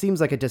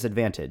seems like a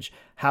disadvantage.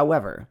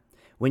 However,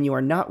 when you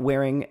are not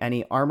wearing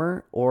any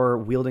armor or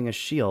wielding a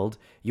shield,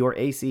 your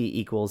AC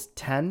equals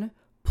 10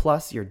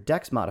 plus your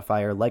dex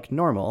modifier like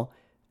normal,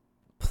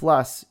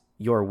 plus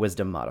your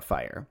wisdom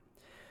modifier.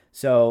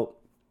 So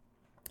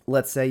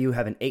let's say you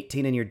have an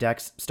 18 in your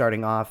dex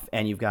starting off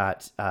and you've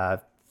got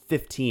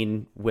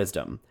 15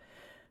 wisdom.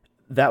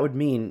 That would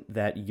mean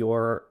that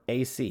your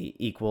AC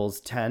equals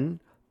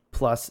 10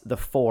 plus the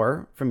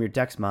 4 from your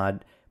dex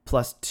mod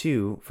plus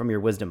 2 from your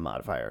wisdom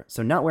modifier.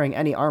 So not wearing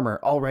any armor,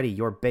 already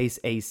your base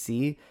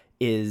AC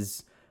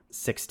is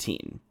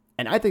 16.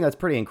 And I think that's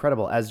pretty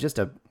incredible. As just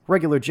a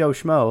regular Joe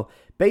Schmo,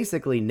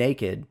 basically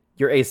naked,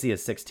 your AC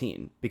is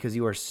 16 because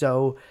you are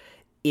so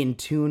in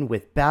tune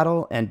with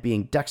battle and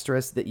being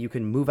dexterous that you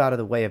can move out of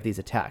the way of these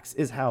attacks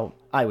is how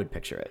I would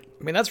picture it.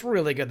 I mean, that's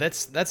really good.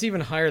 That's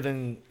even higher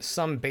than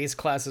some base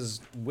classes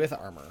with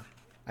armor.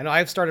 I know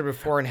I've started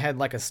before and had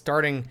like a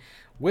starting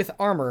with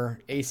armor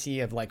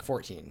AC of like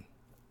 14.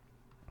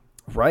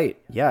 Right.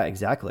 Yeah,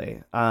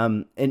 exactly.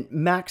 And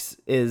max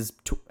is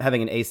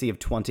having an AC of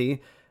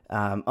 20,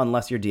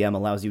 unless your DM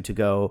allows you to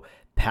go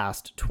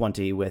past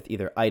 20 with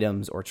either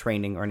items or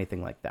training or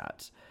anything like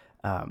that.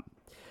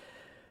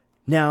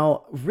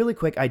 Now, really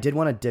quick, I did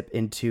want to dip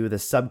into the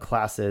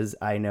subclasses.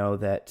 I know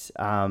that,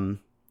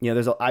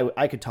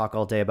 I could talk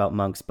all day about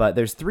monks, but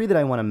there's 3 that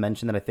I want to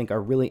mention that I think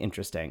are really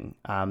interesting.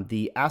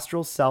 The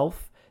Astral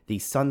Self, the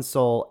Sun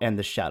Soul, and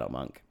the Shadow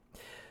Monk.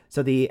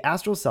 So the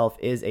Astral Self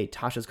is a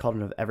Tasha's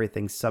Cauldron of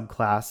Everything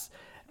subclass.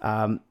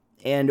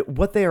 And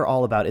what they are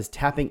all about is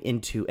tapping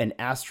into an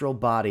astral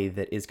body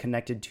that is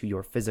connected to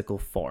your physical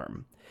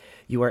form.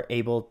 You are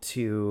able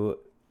to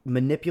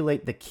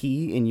manipulate the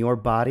ki in your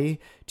body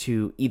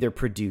to either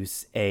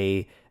produce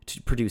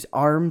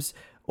arms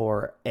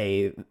or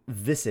a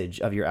visage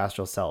of your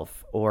astral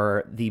self,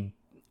 or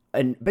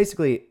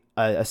basically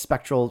a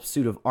spectral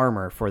suit of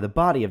armor for the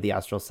body of the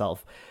astral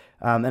self.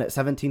 And at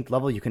 17th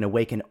level, you can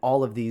awaken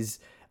all of these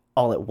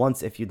all at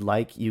once if you'd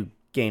like. You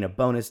gain a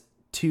bonus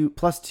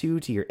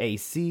 +2 to your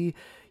AC.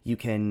 You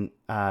can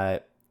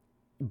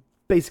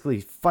basically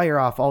fire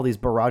off all these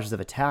barrages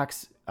of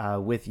attacks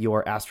with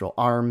your astral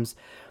arms.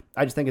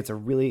 I just think it's a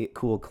really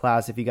cool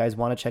class. If you guys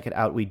want to check it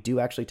out, we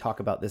do actually talk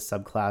about this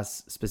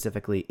subclass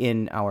specifically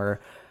in our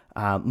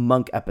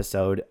monk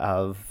episode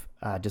of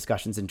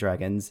Discussions and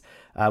Dragons,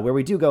 where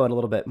we do go in a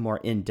little bit more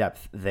in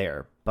depth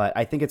there. But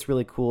I think it's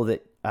really cool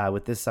that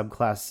with this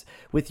subclass,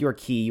 with your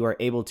ki, you are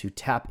able to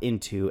tap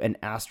into an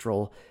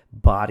astral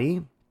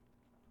body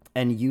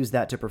and use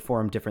that to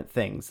perform different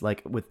things.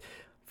 Like with,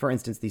 for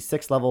instance, the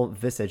 6th level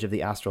visage of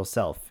the astral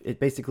self. It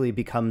basically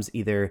becomes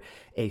either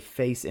a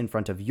face in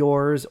front of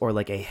yours or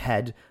like a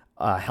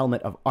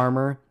helmet of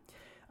armor.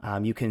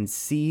 You can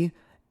see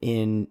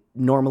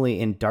normally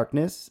in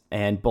darkness,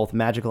 and both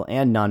magical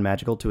and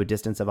non-magical to a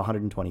distance of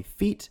 120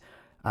 feet.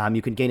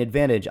 You can gain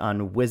advantage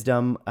on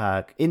wisdom,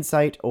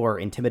 insight, or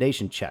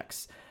intimidation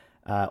checks.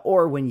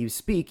 Or when you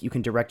speak, you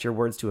can direct your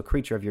words to a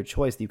creature of your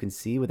choice that you can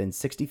see within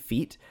 60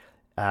 feet.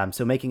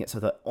 So making it so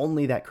that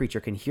only that creature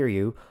can hear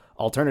you.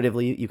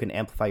 Alternatively, you can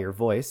amplify your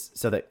voice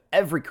so that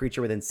every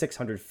creature within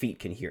 600 feet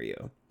can hear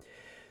you.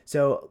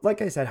 So,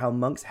 like I said, how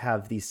monks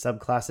have these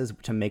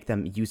subclasses to make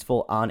them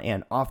useful on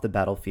and off the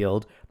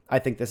battlefield, I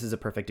think this is a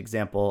perfect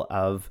example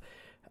of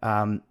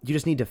you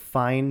just need to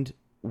find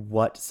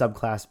what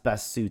subclass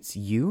best suits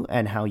you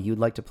and how you'd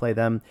like to play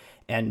them,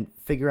 and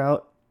figure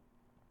out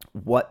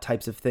what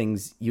types of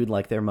things you'd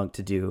like their monk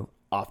to do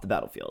off the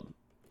battlefield.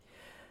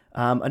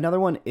 Another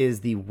one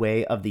is the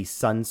Way of the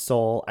Sun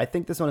Soul. I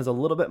think this one is a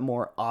little bit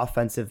more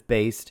offensive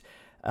based.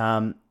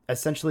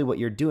 Essentially what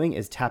you're doing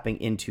is tapping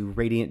into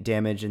radiant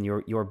damage, and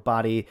your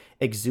body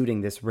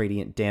exuding this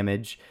radiant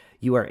damage.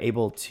 You are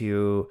able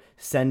to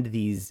send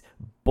these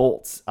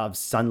bolts of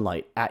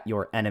sunlight at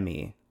your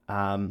enemy.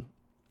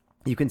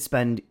 You can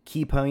spend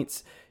ki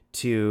points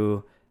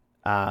to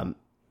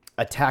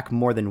attack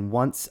more than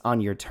once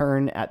on your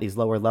turn at these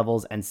lower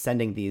levels, and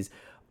sending these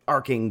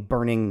arcing,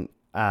 burning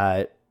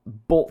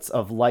bolts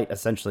of light,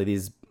 essentially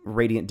these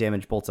radiant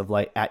damage bolts of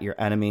light at your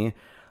enemy.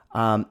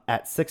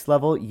 At 6th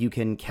level, you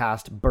can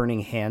cast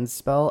Burning Hands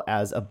spell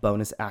as a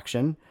bonus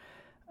action.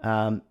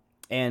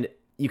 And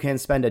you can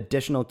spend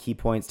additional ki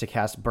points to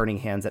cast Burning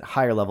Hands at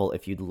higher level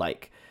if you'd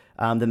like.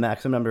 The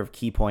maximum number of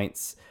ki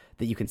points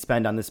that you can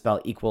spend on this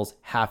spell equals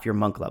half your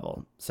monk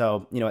level.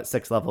 So, at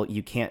 6th level,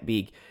 you can't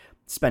be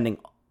spending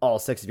all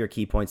 6 of your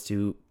ki points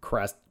to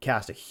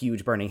cast a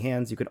huge Burning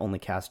Hands. You can only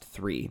cast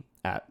 3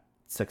 at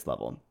 6th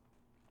level.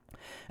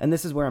 And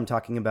this is where I'm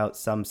talking about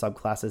some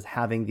subclasses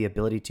having the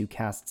ability to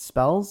cast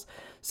spells.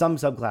 Some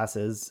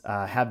subclasses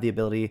have the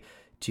ability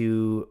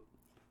to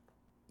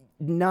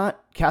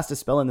not cast a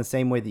spell in the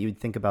same way that you would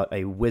think about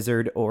a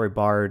wizard or a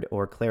bard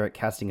or cleric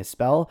casting a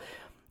spell.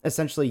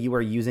 Essentially, you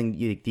are using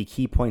the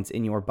ki points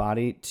in your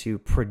body to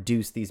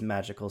produce these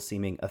magical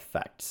seeming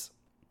effects.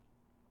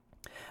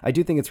 I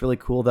do think it's really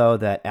cool, though,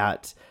 that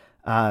at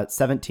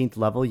 17th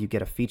level, you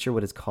get a feature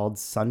what is called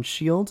Sun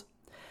Shield.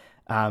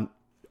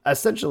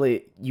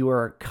 Essentially, you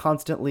are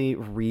constantly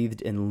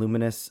wreathed in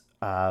luminous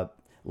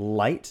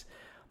light.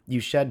 You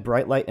shed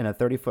bright light in a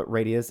 30-foot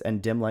radius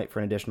and dim light for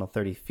an additional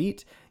 30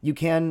 feet. You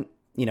can,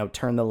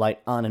 turn the light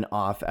on and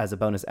off as a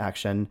bonus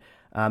action.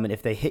 And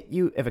if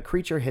a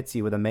creature hits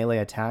you with a melee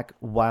attack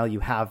while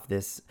you have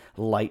this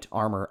light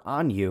armor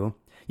on you,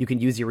 you can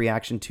use your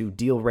reaction to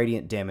deal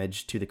radiant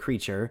damage to the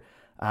creature.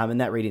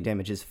 And that radiant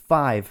damage is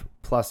 5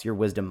 plus your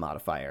wisdom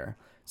modifier.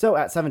 So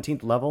at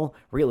 17th level,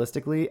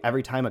 realistically,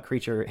 every time a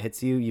creature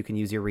hits you, you can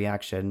use your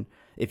reaction,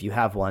 if you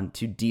have one,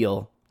 to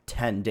deal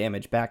 10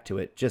 damage back to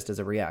it just as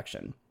a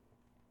reaction.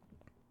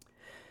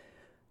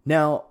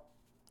 Now,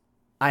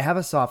 I have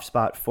a soft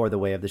spot for the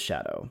Way of the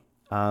Shadow.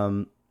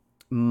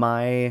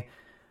 My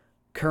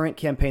current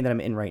campaign that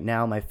I'm in right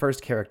now, my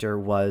first character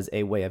was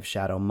a Way of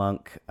Shadow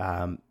monk,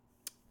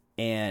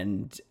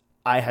 and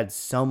I had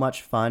so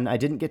much fun. I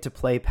didn't get to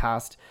play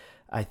past,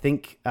 I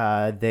think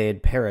they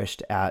had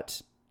perished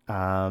at,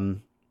 I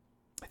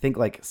think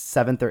like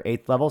 7th or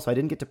 8th level, so I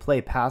didn't get to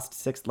play past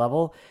 6th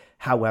level.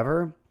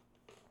 However,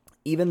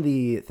 even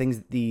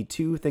the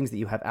two things that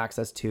you have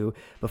access to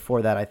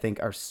before that, I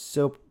think are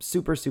so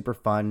super, super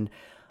fun.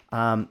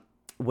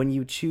 When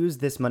you choose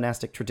this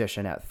monastic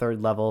tradition at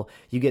 3rd level,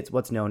 you get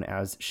what's known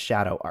as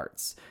shadow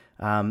arts.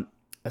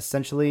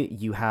 Essentially,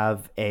 you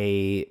have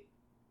a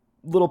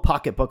little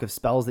pocketbook of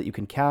spells that you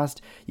can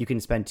cast. You can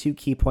spend 2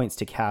 key points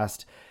to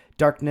cast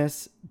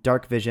Darkness,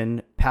 Dark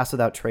Vision, Pass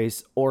Without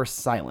Trace, or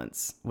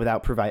Silence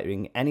without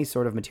providing any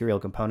sort of material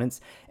components.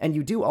 And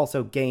you do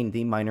also gain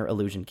the Minor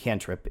Illusion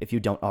cantrip if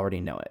you don't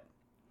already know it.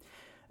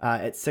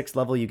 At 6th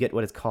level, you get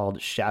what is called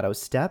Shadow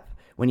Step.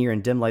 When you're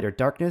in dim light or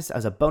darkness,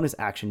 as a bonus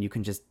action, you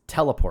can just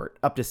teleport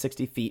up to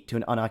 60 feet to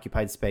an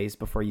unoccupied space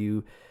before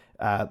you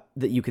that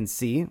you can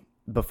see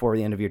before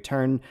the end of your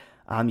turn.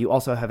 You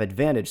also have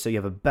advantage, so you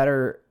have a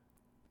better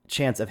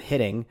chance of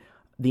hitting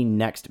the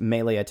next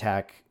melee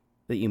attack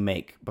that you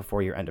make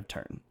before your end of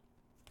turn.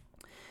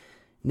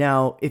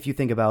 Now, if you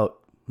think about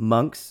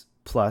monks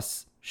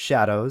plus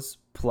shadows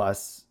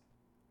plus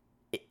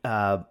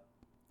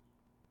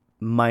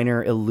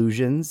minor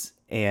illusions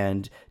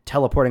and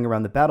teleporting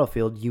around the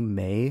battlefield, you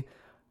may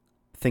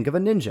think of a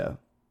ninja,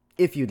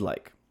 if you'd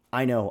like.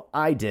 I know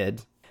I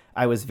did.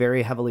 I was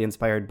very heavily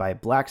inspired by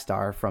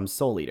Blackstar from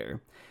Soul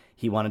Eater.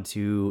 He wanted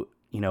to,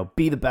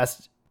 be the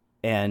best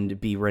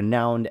and be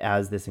renowned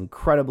as this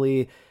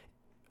incredibly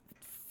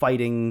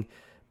fighting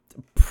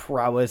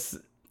prowess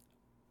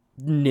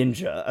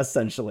ninja,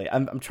 essentially.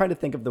 I'm trying to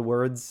think of the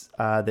words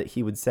that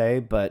he would say,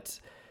 but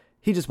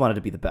he just wanted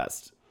to be the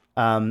best.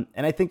 And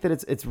I think that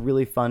it's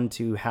really fun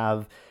to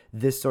have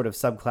this sort of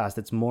subclass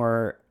that's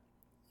more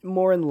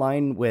in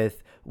line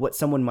with what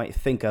someone might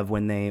think of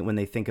when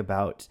they think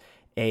about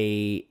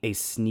a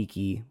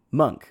sneaky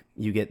monk.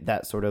 You get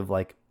that sort of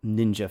like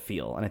ninja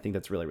feel, and I think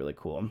that's really, really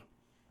cool.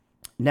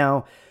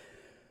 Now,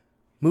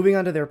 moving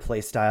on to their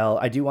play style,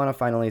 I do want to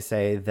finally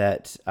say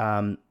that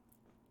I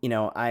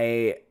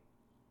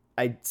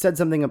said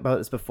something about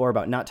this before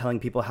about not telling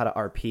people how to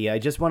RP. I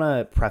just want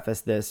to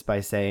preface this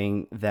by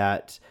saying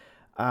that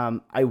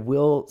I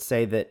will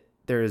say that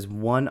there is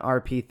one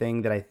RP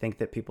thing that I think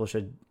that people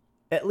should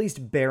at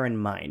least bear in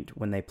mind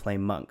when they play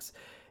monks,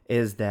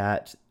 is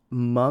that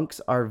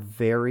monks are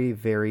very,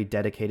 very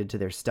dedicated to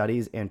their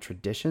studies and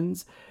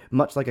traditions,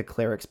 much like a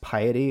cleric's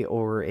piety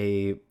or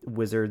a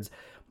wizard's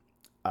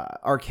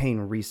arcane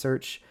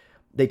research.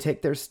 They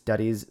take their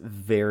studies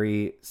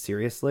very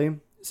seriously.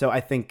 So I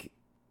think,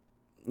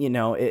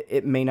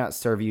 it may not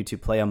serve you to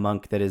play a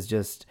monk that is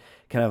just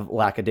kind of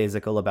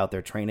lackadaisical about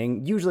their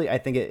training. Usually I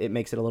think it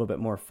makes it a little bit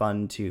more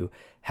fun to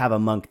have a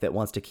monk that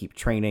wants to keep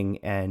training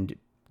and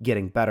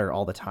getting better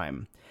all the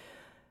time.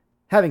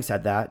 Having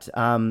said that,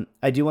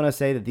 I do want to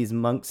say that these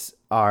monks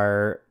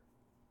are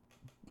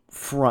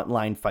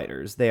frontline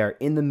fighters. They are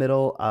in the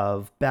middle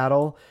of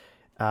battle.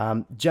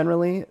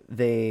 Generally,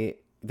 they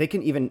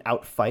can even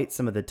outfight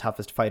some of the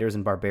toughest fighters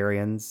and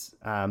barbarians.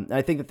 And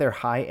I think that their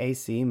high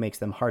AC makes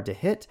them hard to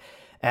hit,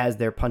 as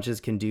their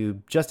punches can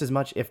do just as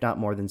much, if not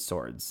more, than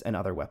swords and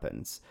other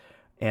weapons.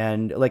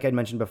 And like I'd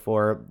mentioned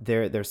before,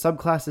 their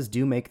subclasses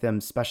do make them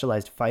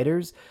specialized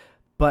fighters,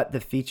 but the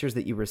features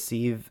that you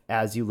receive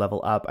as you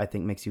level up, I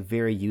think, makes you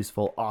very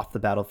useful off the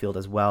battlefield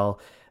as well.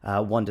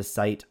 One to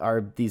cite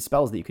are these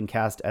spells that you can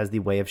cast as the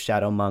Way of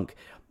Shadow monk: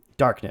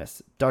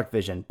 Darkness, Dark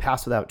Vision,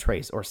 Pass Without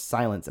Trace, or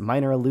Silence,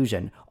 Minor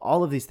Illusion.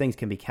 All of these things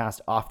can be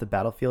cast off the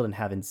battlefield and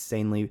have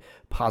insanely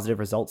positive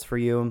results for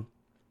you.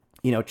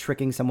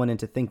 Tricking someone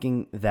into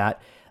thinking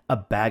that a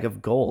bag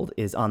of gold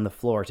is on the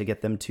floor to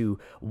get them to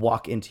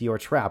walk into your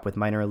trap with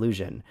Minor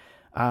Illusion.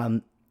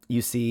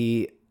 You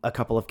see a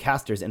couple of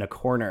casters in a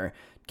corner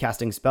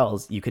casting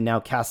spells. You can now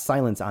cast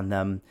Silence on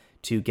them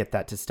to get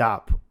that to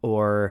stop,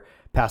 or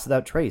Pass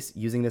Without Trace,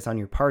 using this on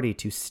your party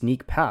to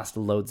sneak past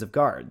loads of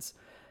guards.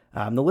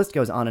 The list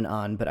goes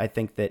on, but I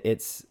think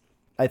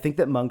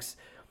that monks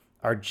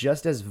are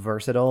just as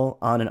versatile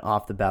on and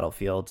off the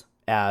battlefield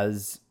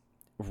as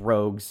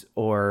rogues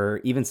or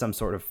even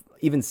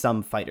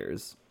some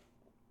fighters.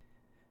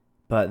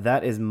 But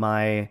that is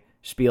my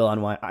spiel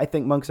on why I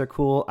think monks are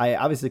cool. I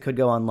obviously could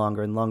go on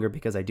longer and longer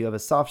because I do have a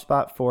soft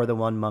spot for the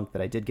one monk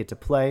that I did get to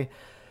play,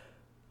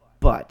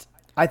 but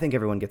I think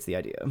everyone gets the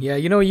idea. Yeah,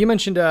 you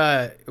mentioned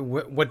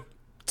what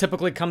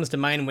typically comes to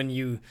mind when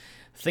you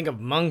think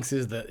of monks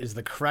is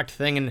the correct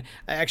thing, and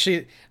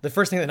actually the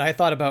first thing that I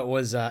thought about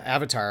was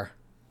Avatar.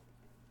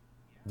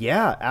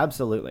 Yeah,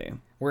 absolutely.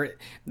 Where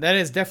that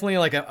is definitely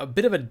like a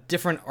bit of a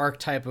different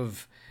archetype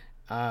of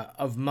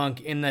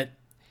monk, in that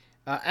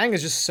Aang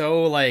is just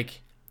so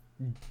like,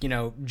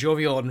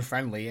 jovial and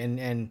friendly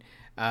and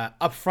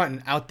upfront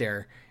and out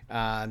there,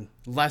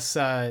 less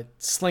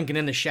slinking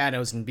in the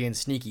shadows and being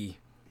sneaky.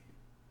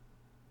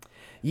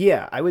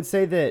 Yeah, I would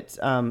say that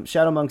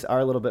shadow monks are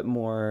a little bit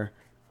more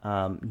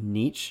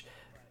niche.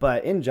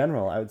 But in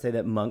general, I would say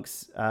that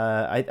monks,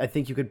 I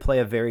think you could play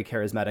a very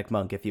charismatic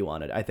monk if you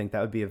wanted. I think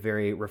that would be a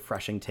very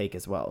refreshing take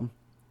as well.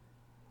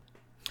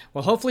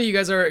 Well, hopefully you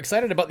guys are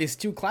excited about these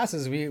two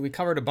classes. We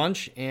covered a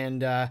bunch,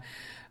 and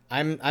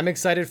I'm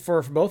excited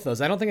for both of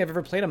those. I don't think I've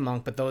ever played a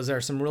monk, but those are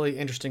some really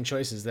interesting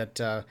choices that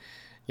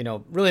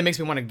really makes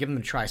me want to give them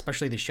a try,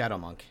 especially the Shadow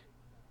Monk.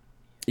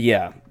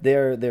 Yeah,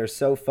 they're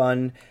so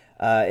fun.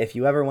 If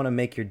you ever want to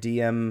make your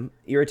DM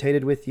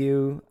irritated with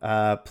you,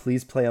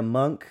 please play a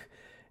monk.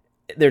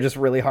 They're just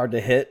really hard to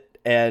hit,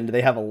 and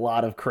they have a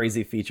lot of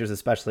crazy features,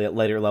 especially at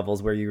later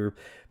levels where you're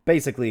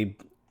basically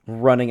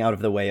running out of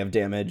the way of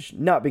damage,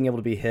 not being able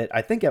to be hit.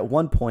 I think at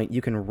one point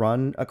you can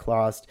run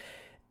across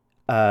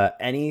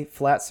any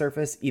flat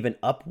surface, even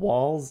up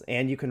walls,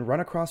 and you can run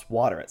across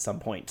water at some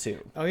point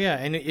too. Oh yeah,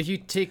 and if you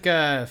take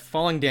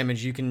falling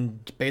damage, you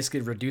can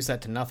basically reduce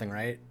that to nothing,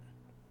 right?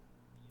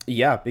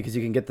 Yeah, because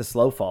you can get the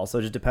slow fall, so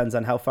it just depends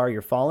on how far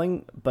you're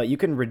falling, but you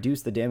can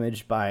reduce the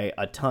damage by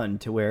a ton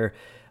to where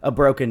a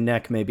broken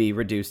neck may be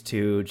reduced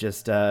to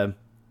just a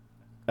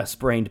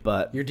sprained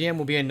butt. Your DM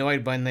will be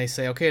annoyed when they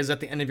say, okay, is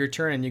that the end of your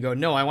turn? And you go,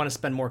 no, I want to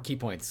spend more key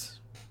points.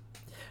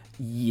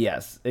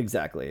 Yes,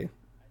 exactly.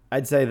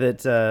 I'd say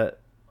that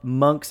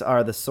monks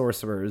are the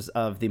sorcerers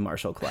of the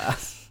martial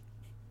class.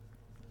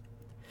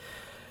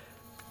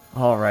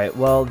 All right,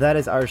 well, that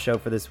is our show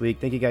for this week.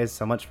 Thank you guys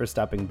so much for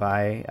stopping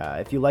by.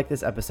 If you like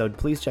this episode,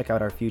 please check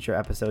out our future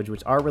episodes,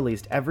 which are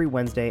released every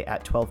Wednesday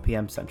at 12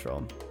 p.m.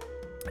 Central.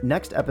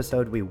 Next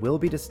episode, we will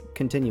be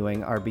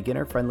continuing our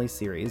beginner-friendly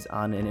series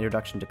on an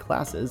introduction to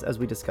classes as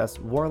we discuss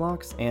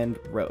warlocks and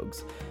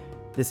rogues.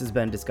 This has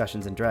been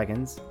Discussions and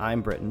Dragons.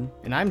 I'm Britton.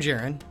 And I'm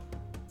Jaren.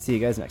 See you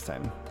guys next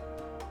time.